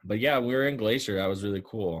 Yeah, but yeah, we were in Glacier. That was really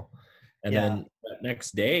cool. And Yeah, then that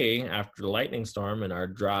next day, after the lightning storm and our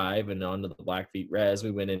drive and onto the Blackfeet Res,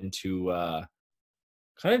 we went into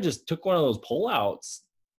kind of just took one of those pullouts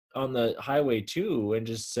on the highway too, and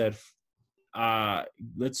just said,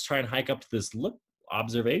 let's try and hike up to this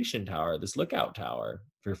observation tower, this lookout tower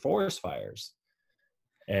for forest fires.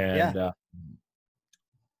 yeah. And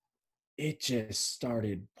it just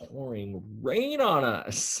started pouring rain on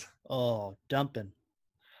us. Oh, dumping.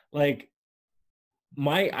 Like,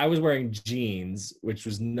 I was wearing jeans, which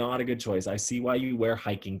was not a good choice. I see why you wear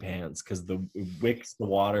hiking pants, because it wicks the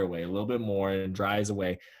water away a little bit more and dries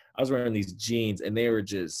away. I was wearing these jeans and they were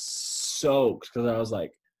just soaked, because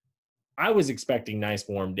I was expecting nice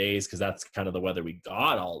warm days, because that's kind of the weather we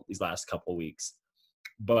got all these last couple weeks.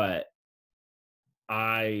 But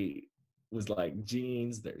I was like,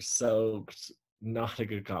 jeans, they're soaked. Not a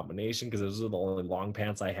good combination, because those were the only long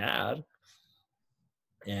pants I had.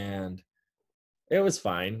 And it was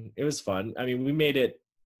fine. It was fun. I mean, we made it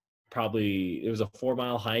it was a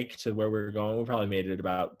 4-mile hike to where we were going. We probably made it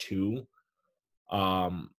about 2.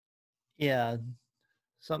 Yeah,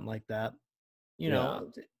 something like that. You Yeah.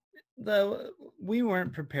 know, we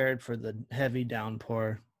weren't prepared for the heavy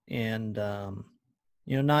downpour, and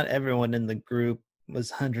not everyone in the group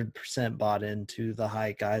was 100% bought into the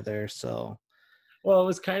hike either. So Well, it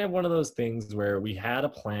was kind of one of those things where we had a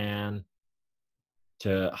plan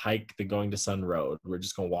to hike the Going to Sun Road. We're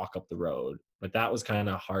just going to walk up the road, but that was kind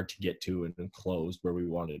of hard to get to and closed where we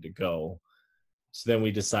wanted to go. So then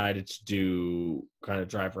we decided to do kind of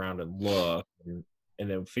drive around and look, and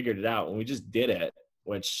then figured it out, and we just did it,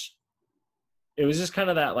 which it was just kind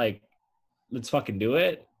of that, like, let's fucking do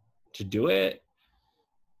it to do it.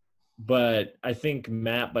 But I think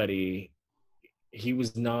Matt Buddy, he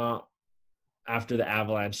was not, after the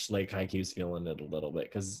Avalanche Lake hike, he was feeling it a little bit,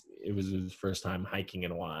 because it was his first time hiking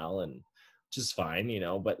in a while, and just fine,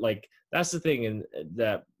 but like, that's the thing. And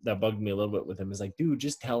that bugged me a little bit with him, is like, dude,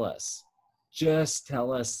 just tell us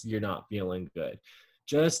you're not feeling good.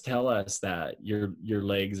 Just tell us that your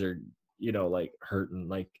legs are, like, hurting,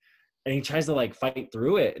 like. And he tries to, like, fight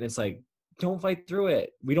through it, and it's like, don't fight through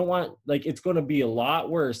it. We don't want, like, it's going to be a lot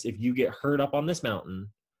worse if you get hurt up on this mountain,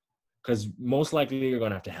 because most likely you're going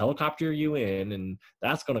to have to helicopter you in, and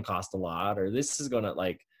that's going to cost a lot. Or this is going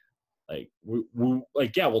to,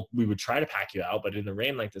 we would try to pack you out, but in the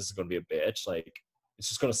rain like this is going to be a bitch. Like, it's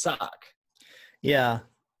just going to suck. yeah,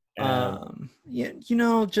 And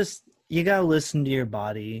just you gotta listen to your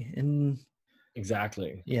body, and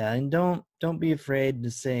exactly. yeah, and don't be afraid to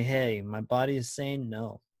say, hey, my body is saying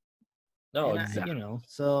no. No, And exactly.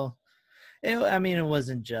 so it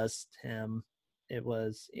wasn't just him. It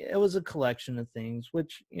was a collection of things,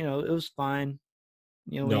 which, it was fine.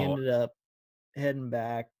 We No, ended up heading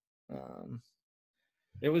back.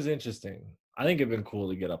 it was interesting. I think it'd been cool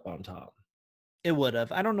to get up on top. It would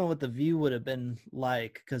have. I don't know what the view would have been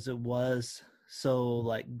like, because it was so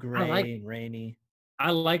like gray and rainy.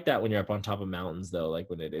 I like that when you're up on top of mountains, though, like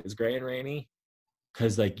when it is gray and rainy,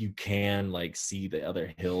 because like you can, like, see the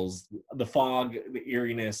other hills, the fog, the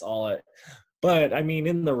eeriness, all it. But I mean,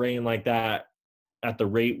 in the rain like that, at the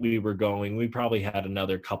rate we were going, we probably had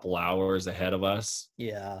another couple hours ahead of us.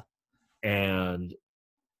 Yeah. And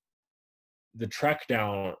the trek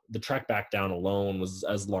back down alone was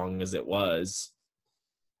as long as it was.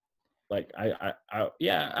 Like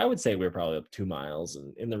yeah, I would say we were probably up 2 miles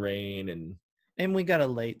and in the rain and And we got a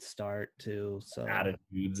late start too, so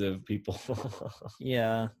attitudes of people.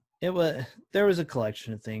 yeah, there was a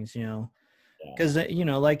collection of things, you know, Yeah. because you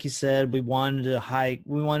know, like you said, we wanted to hike,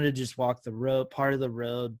 we wanted to just walk the road, part of the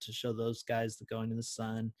road, to show those guys the going to the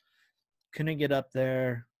sun. Couldn't get up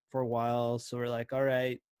there for a while, so we're like, all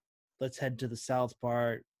right, let's head to the south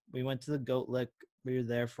part. We went to the Goat Lick. We were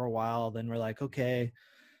there for a while. Then we're like, okay,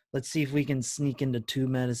 let's see if we can sneak into Two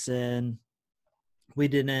Medicine. We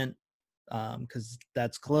didn't, because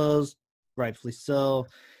that's closed, rightfully so.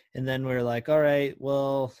 And then we were like, all right,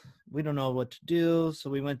 well, we don't know what to do. So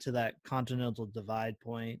we went to that Continental Divide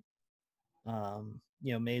point,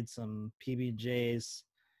 you know, made some PBJs.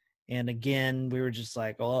 And again, we were just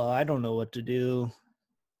like, oh, I don't know what to do.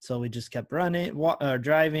 So we just kept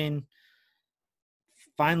driving.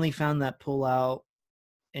 Finally found that pull out.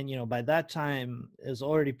 And, you know, by that time, it was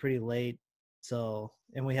already pretty late. So,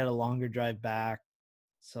 and we had a longer drive back.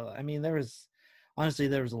 So, I mean, there was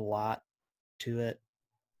a lot to it.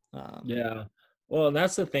 Yeah. Well, and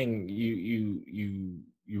that's the thing you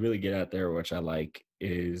really get at there, which I like,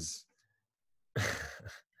 is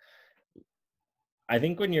I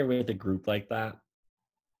think when you're with a group like that,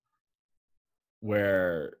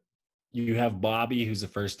 where you have Bobby, who's a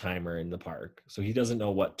first timer in the park, so he doesn't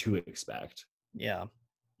know what to expect. Yeah.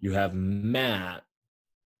 You have Matt,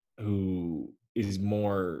 who is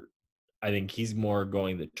more, I think he's more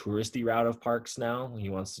going the touristy route of parks now. He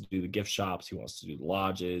wants to do the gift shops, he wants to do the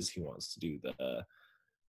lodges, he wants to do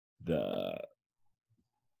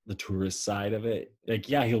the tourist side of it. Like,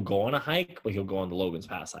 yeah, he'll go on a hike, but he'll go on the Logan's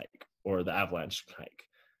Pass hike or the Avalanche hike.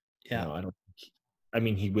 Yeah. You know, I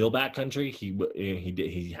mean, he will backcountry.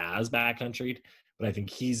 He has backcountryed, but I think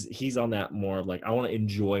he's on that more of like, I want to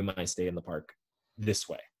enjoy my stay in the park this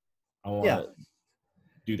way. I want to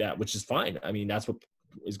do that, which is fine. I mean, that's what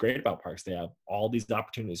is great about parks. They have all these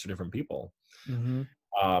opportunities for different people. Mm-hmm.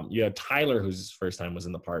 You had Tyler, whose first time was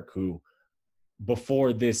in the park, who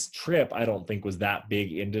before this trip, I don't think was that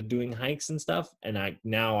big into doing hikes and stuff. And I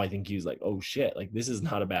think he's like, oh shit, like this is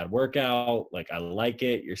not a bad workout. Like I like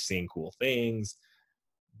it. You're seeing cool things.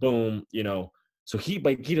 Boom, you know. So he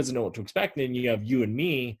doesn't know what to expect. And then you have you and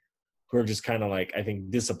me who are just kind of like, I think,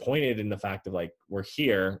 disappointed in the fact of like, we're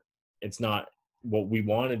here. It's not what we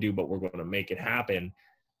want to do, but we're going to make it happen.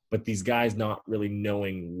 But these guys not really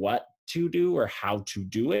knowing what to do or how to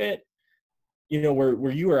do it. You know,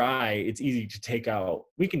 where you or I, it's easy to take out.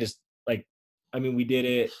 We can just like, I mean, we did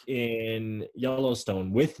it in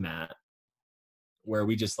Yellowstone with Matt, where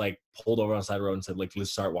we just like pulled over on the side of the road and said, like,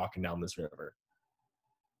 let's start walking down this river.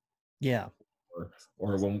 Yeah.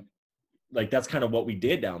 Or when, like, that's kind of what we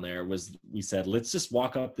did down there, was we said, let's just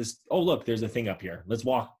walk up this. Oh, look, there's a thing up here. Let's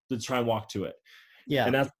try and walk to it. Yeah.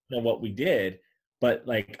 And that's kind of what we did. But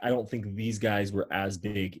like, I don't think these guys were as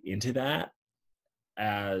big into that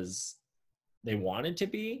as they wanted to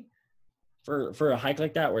be for a hike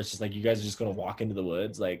like that, where it's just like, you guys are just going to walk into the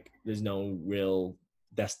woods. Like there's no real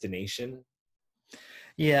destination.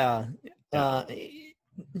 Yeah. Yeah.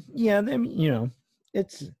 I mean, you know,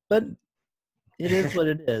 but it is what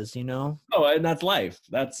it is, you know? Oh, and that's life.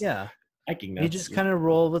 That's hiking. You just kind of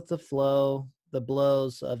roll with the flow, the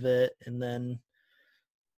blows of it. And then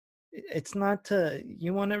it's not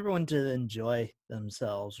you want everyone to enjoy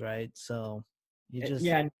themselves, right? So you just,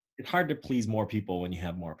 it's hard to please more people when you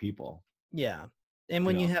have more people. Yeah. And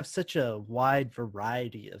when you have such a wide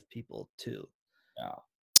variety of people too. Yeah.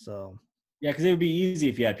 So. Yeah, because it would be easy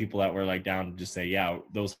if you had people that were like down to just say, yeah,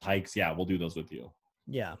 those hikes, yeah, we'll do those with you.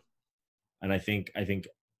 Yeah. And I think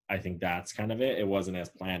that's kind of it. It wasn't as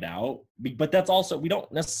planned out, but that's also, we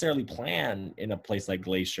don't necessarily plan in a place like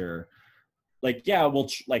Glacier. Like, yeah, we'll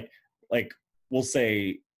we'll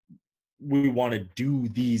say we want to do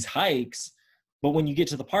these hikes, but when you get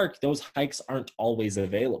to the park, those hikes aren't always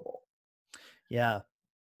available. Yeah.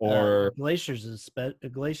 Or Glacier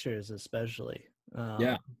is especially.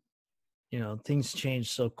 Yeah. You know, things change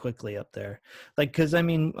so quickly up there. Like, because I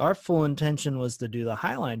mean, our full intention was to do the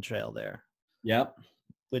Highline Trail there. Yep.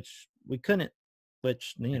 Which we couldn't.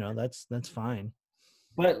 Which, you know, that's fine.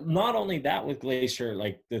 But not only that, with Glacier,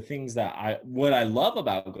 like the things that what I love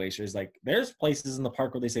about Glacier is like, there's places in the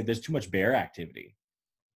park where they say there's too much bear activity.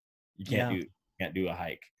 You can't do a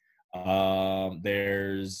hike.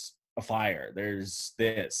 There's a fire. There's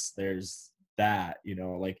this. There's that. You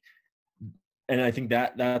know, like. And I think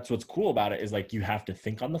that's what's cool about it, is like you have to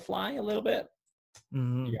think on the fly a little bit.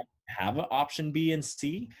 Mm-hmm. You have an option B and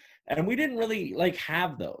C, and we didn't really like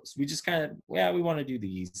have those. We just kind of, yeah, we want to do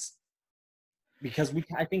these because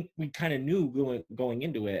I think we kind of knew going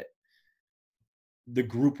into it the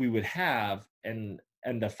group we would have, and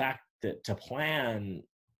the fact that to plan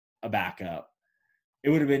a backup, it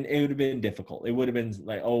would have been difficult. It would have been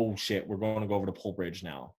like, oh shit, we're going to go over to Polbridge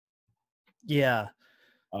now. Yeah.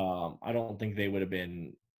 I don't think they would have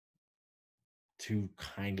been too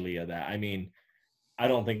kindly of that. I mean, I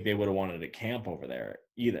don't think they would have wanted to camp over there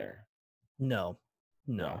either. No.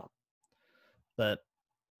 Yeah. But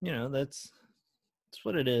that's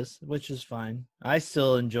what it is, which is fine. I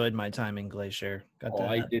still enjoyed my time in Glacier.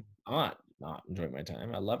 I did not enjoy my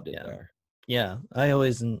time. I loved it there. Yeah, I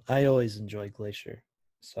always enjoy Glacier.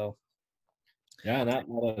 So yeah, and that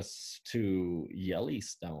led us to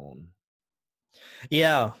Yellowstone.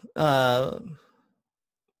 Yeah,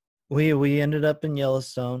 we ended up in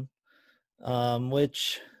Yellowstone,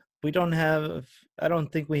 which we don't have. I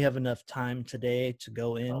don't think we have enough time today to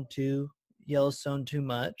go into Yellowstone too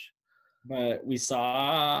much. But we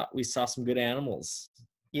saw some good animals.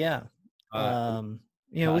 Yeah.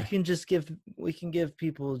 We can give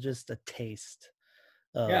people just a taste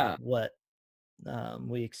of what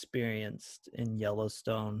we experienced in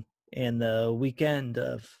Yellowstone and the weekend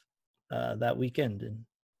of that weekend in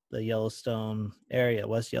the Yellowstone area,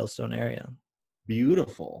 West Yellowstone area.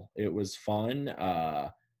 Beautiful. It was fun.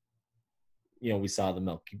 We saw the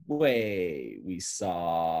Milky Way. We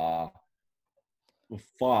saw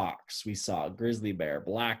fox. We saw grizzly bear,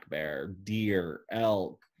 black bear, deer,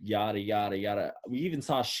 elk, yada, yada, yada. We even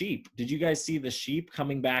saw sheep. Did you guys see the sheep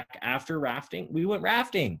coming back after rafting? We went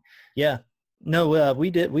rafting. Yeah. No, we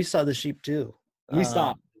did. We saw the sheep too. We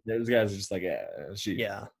stopped. Those guys are just like, yeah, sheep.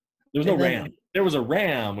 Yeah. There was no ram. If there was a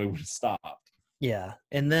ram, we would have stopped. Yeah.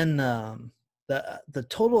 And then the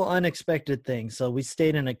total unexpected thing. So we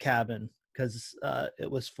stayed in a cabin because it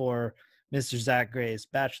was for Mr. Zach Gray's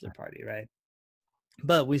bachelor party, right?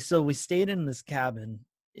 But we stayed in this cabin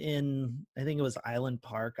in, I think it was Island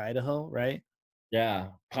Park, Idaho, right? Yeah.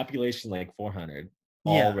 Population like 400.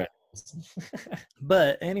 Yeah.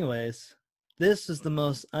 But anyways, this is the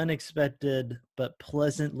most unexpected but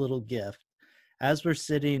pleasant little gift. As we're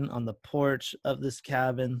sitting on the porch of this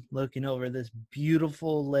cabin, looking over this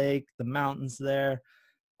beautiful lake, the mountains there,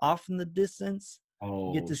 off in the distance,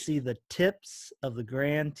 you get to see the tips of the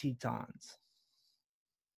Grand Tetons.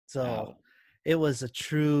 So it was a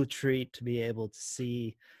true treat to be able to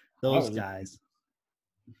see those guys.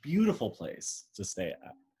 Beautiful place to stay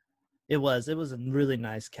at. It was a really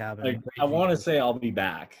nice cabin. Like, I want to say I'll be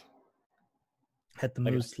back. At the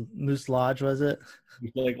Moose Lodge, was it?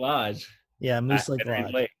 Moose Lake Lodge. Yeah, Moose Lake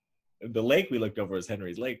Lodge. Lake. The lake we looked over was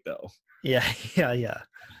Henry's Lake, though. Yeah.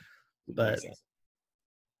 But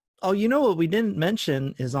you know what we didn't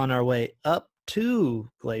mention is on our way up to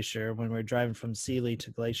Glacier, when we're driving from Sealy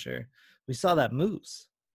to Glacier, we saw that moose.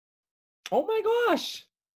 Oh my gosh.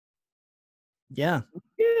 Yeah. We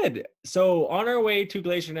did. So on our way to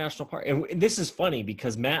Glacier National Park, and this is funny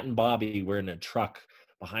because Matt and Bobby were in a truck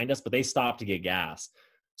behind us, but they stopped to get gas.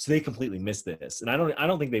 So they completely missed this. And I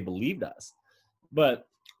don't think they believed us. But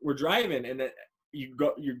we're driving, and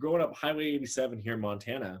you're going up Highway 87 here in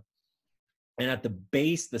Montana. And at the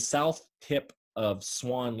base, the south tip of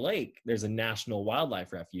Swan Lake, there's a national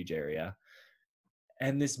wildlife refuge area.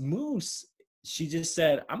 And this moose, she just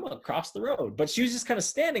said, I'm going to cross the road. But she was just kind of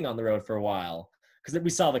standing on the road for a while because we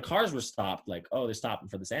saw the cars were stopped, like, oh, they're stopping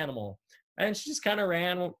for this animal. And she just kind of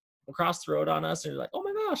ran across the road on us. And you're like, oh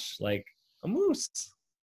my gosh, like a moose.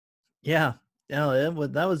 Yeah. No,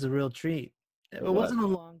 that was a real treat. It wasn't a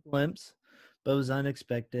long glimpse, but it was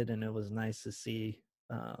unexpected. And it was nice to see,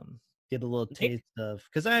 get a little taste of,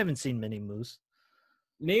 because I haven't seen many moose.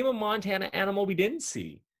 Name a Montana animal we didn't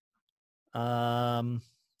see. A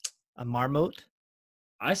marmot.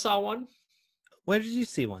 I saw one. Where did you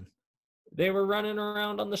see one? They were running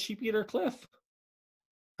around on the Sheep Eater Cliff.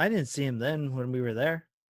 I didn't see him then when we were there.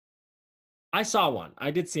 I saw one. I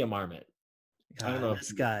did see a marmot. God, I don't know.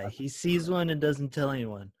 This guy, he sees one and doesn't tell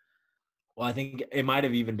anyone. Well, I think it might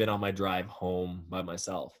have even been on my drive home by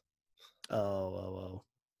myself. Oh.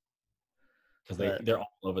 Because they're all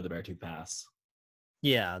over the Beartooth Pass.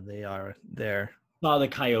 Yeah, they are there. Saw the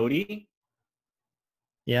coyote.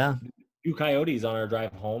 Yeah. 2 coyotes on our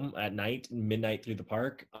drive home at night, midnight through the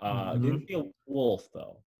park. Didn't see a wolf,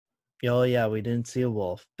 though. Oh, yeah, we didn't see a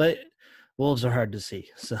wolf. But wolves are hard to see,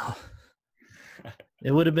 so... It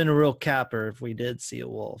would have been a real capper if we did see a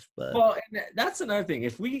wolf. But well, and that's another thing.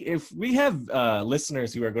 If we have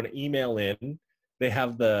listeners who are going to email in, they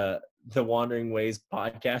have the Wandering Ways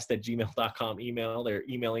podcast at gmail.com email. They're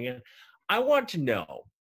emailing in. I want to know,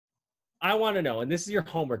 and this is your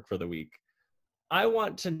homework for the week. I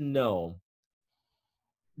want to know,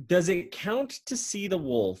 does it count to see the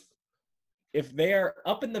wolf if they are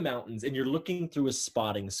up in the mountains and you're looking through a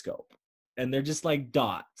spotting scope and they're just like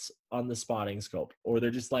dots on the spotting scope, or they're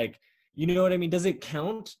just like, you know what I mean? Does it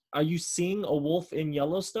count? Are you seeing a wolf in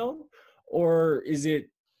Yellowstone, or is it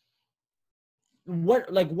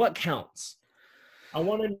what counts? I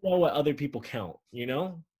want to know what other people count, you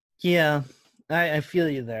know? Yeah, I feel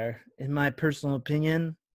you there. In my personal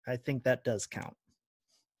opinion, I think that does count.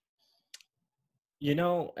 You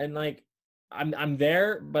know, and like I'm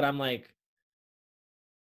there, but I'm like,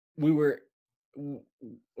 and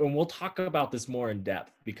we'll talk about this more in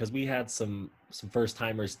depth because we had some first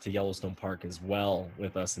timers to Yellowstone Park as well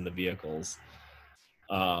with us in the vehicles.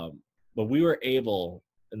 But we were able,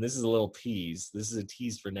 and this is a little tease. This is a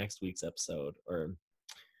tease for next week's episode. Or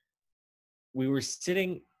we were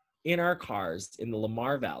sitting in our cars in the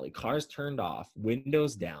Lamar Valley, cars turned off,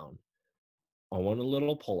 windows down, on one of the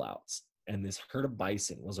little pullouts, and this herd of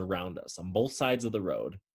bison was around us on both sides of the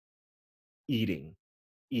road, eating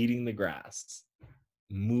the grass,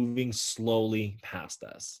 moving slowly past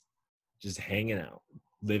us, just hanging out,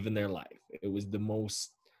 living their life. It was the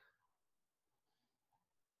most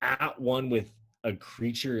at one with a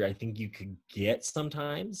creature I think you could get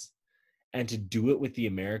sometimes. And to do it with the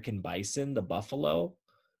American bison, the buffalo,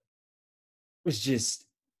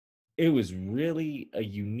 it was really a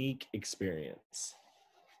unique experience.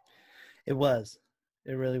 It was.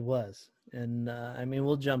 It really was. And I mean,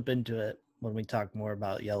 we'll jump into it when we talk more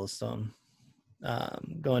about Yellowstone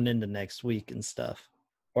going into next week and stuff,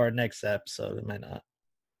 or next episode. It might not,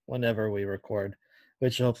 whenever we record,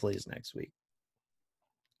 which hopefully is next week.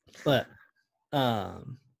 But I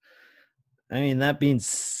mean, that being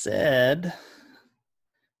said,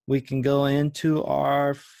 we can go into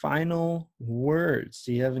our final words.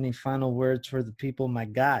 Do you have any final words for the people, my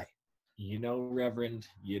guy? You know, Reverend,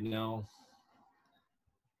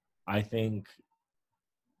 I think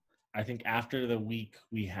after the week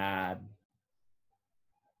we had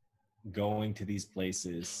going to these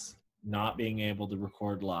places, not being able to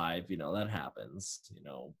record live, that happens,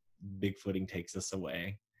 Bigfooting takes us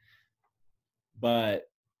away. But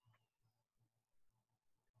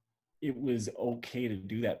it was okay to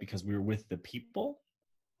do that because we were with the people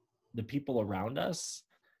around us.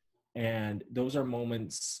 And those are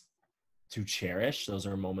moments to cherish. Those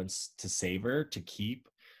are moments to savor, to keep,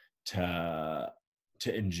 to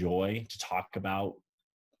enjoy, to talk about,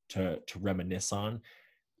 to reminisce on.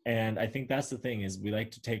 And I think that's the thing, is we like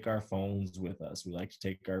to take our phones with us. We like to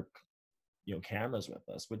take our cameras with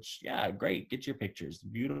us, which, yeah, great, get your pictures,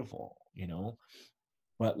 beautiful,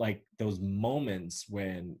 but like those moments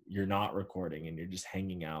when you're not recording and you're just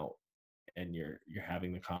hanging out and you're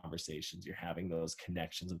having the conversations, you're having those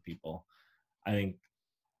connections with people. I think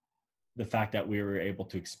the fact that we were able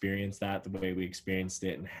to experience that the way we experienced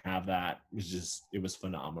it and have that it was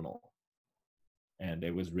phenomenal. And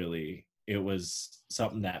it was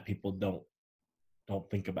something that people don't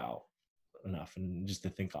think about enough, and just to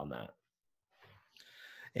think on that.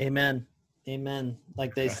 Amen.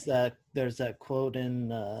 Like they said, there's that quote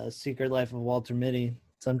in Secret Life of Walter Mitty.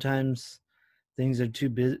 Sometimes things are too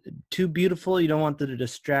beautiful. You don't want the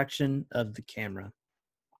distraction of the camera.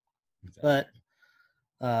 Exactly.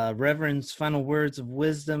 But Reverend's final words of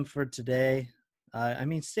wisdom for today. I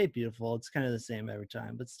mean, stay beautiful. It's kind of the same every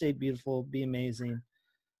time, but stay beautiful, be amazing.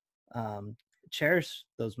 Cherish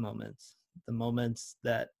those moments, the moments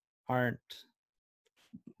that aren't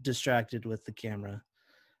distracted with the camera.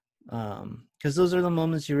 Because those are the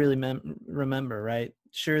moments you really remember, right?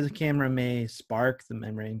 Sure, the camera may spark the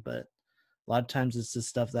memory, but a lot of times it's the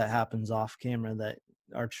stuff that happens off camera that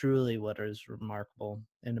are truly what is remarkable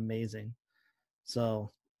and amazing.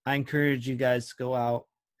 So I encourage you guys to go out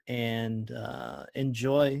and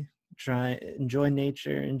enjoy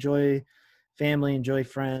nature, enjoy family, enjoy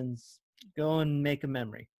friends. Go and make a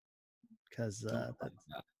memory, because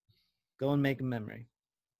go and make a memory.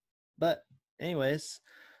 But anyways,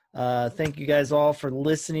 thank you guys all for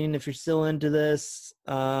listening. If you're still into this,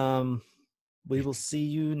 we will see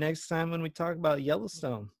you next time when we talk about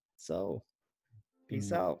Yellowstone. So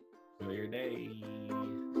peace out. Enjoy your day.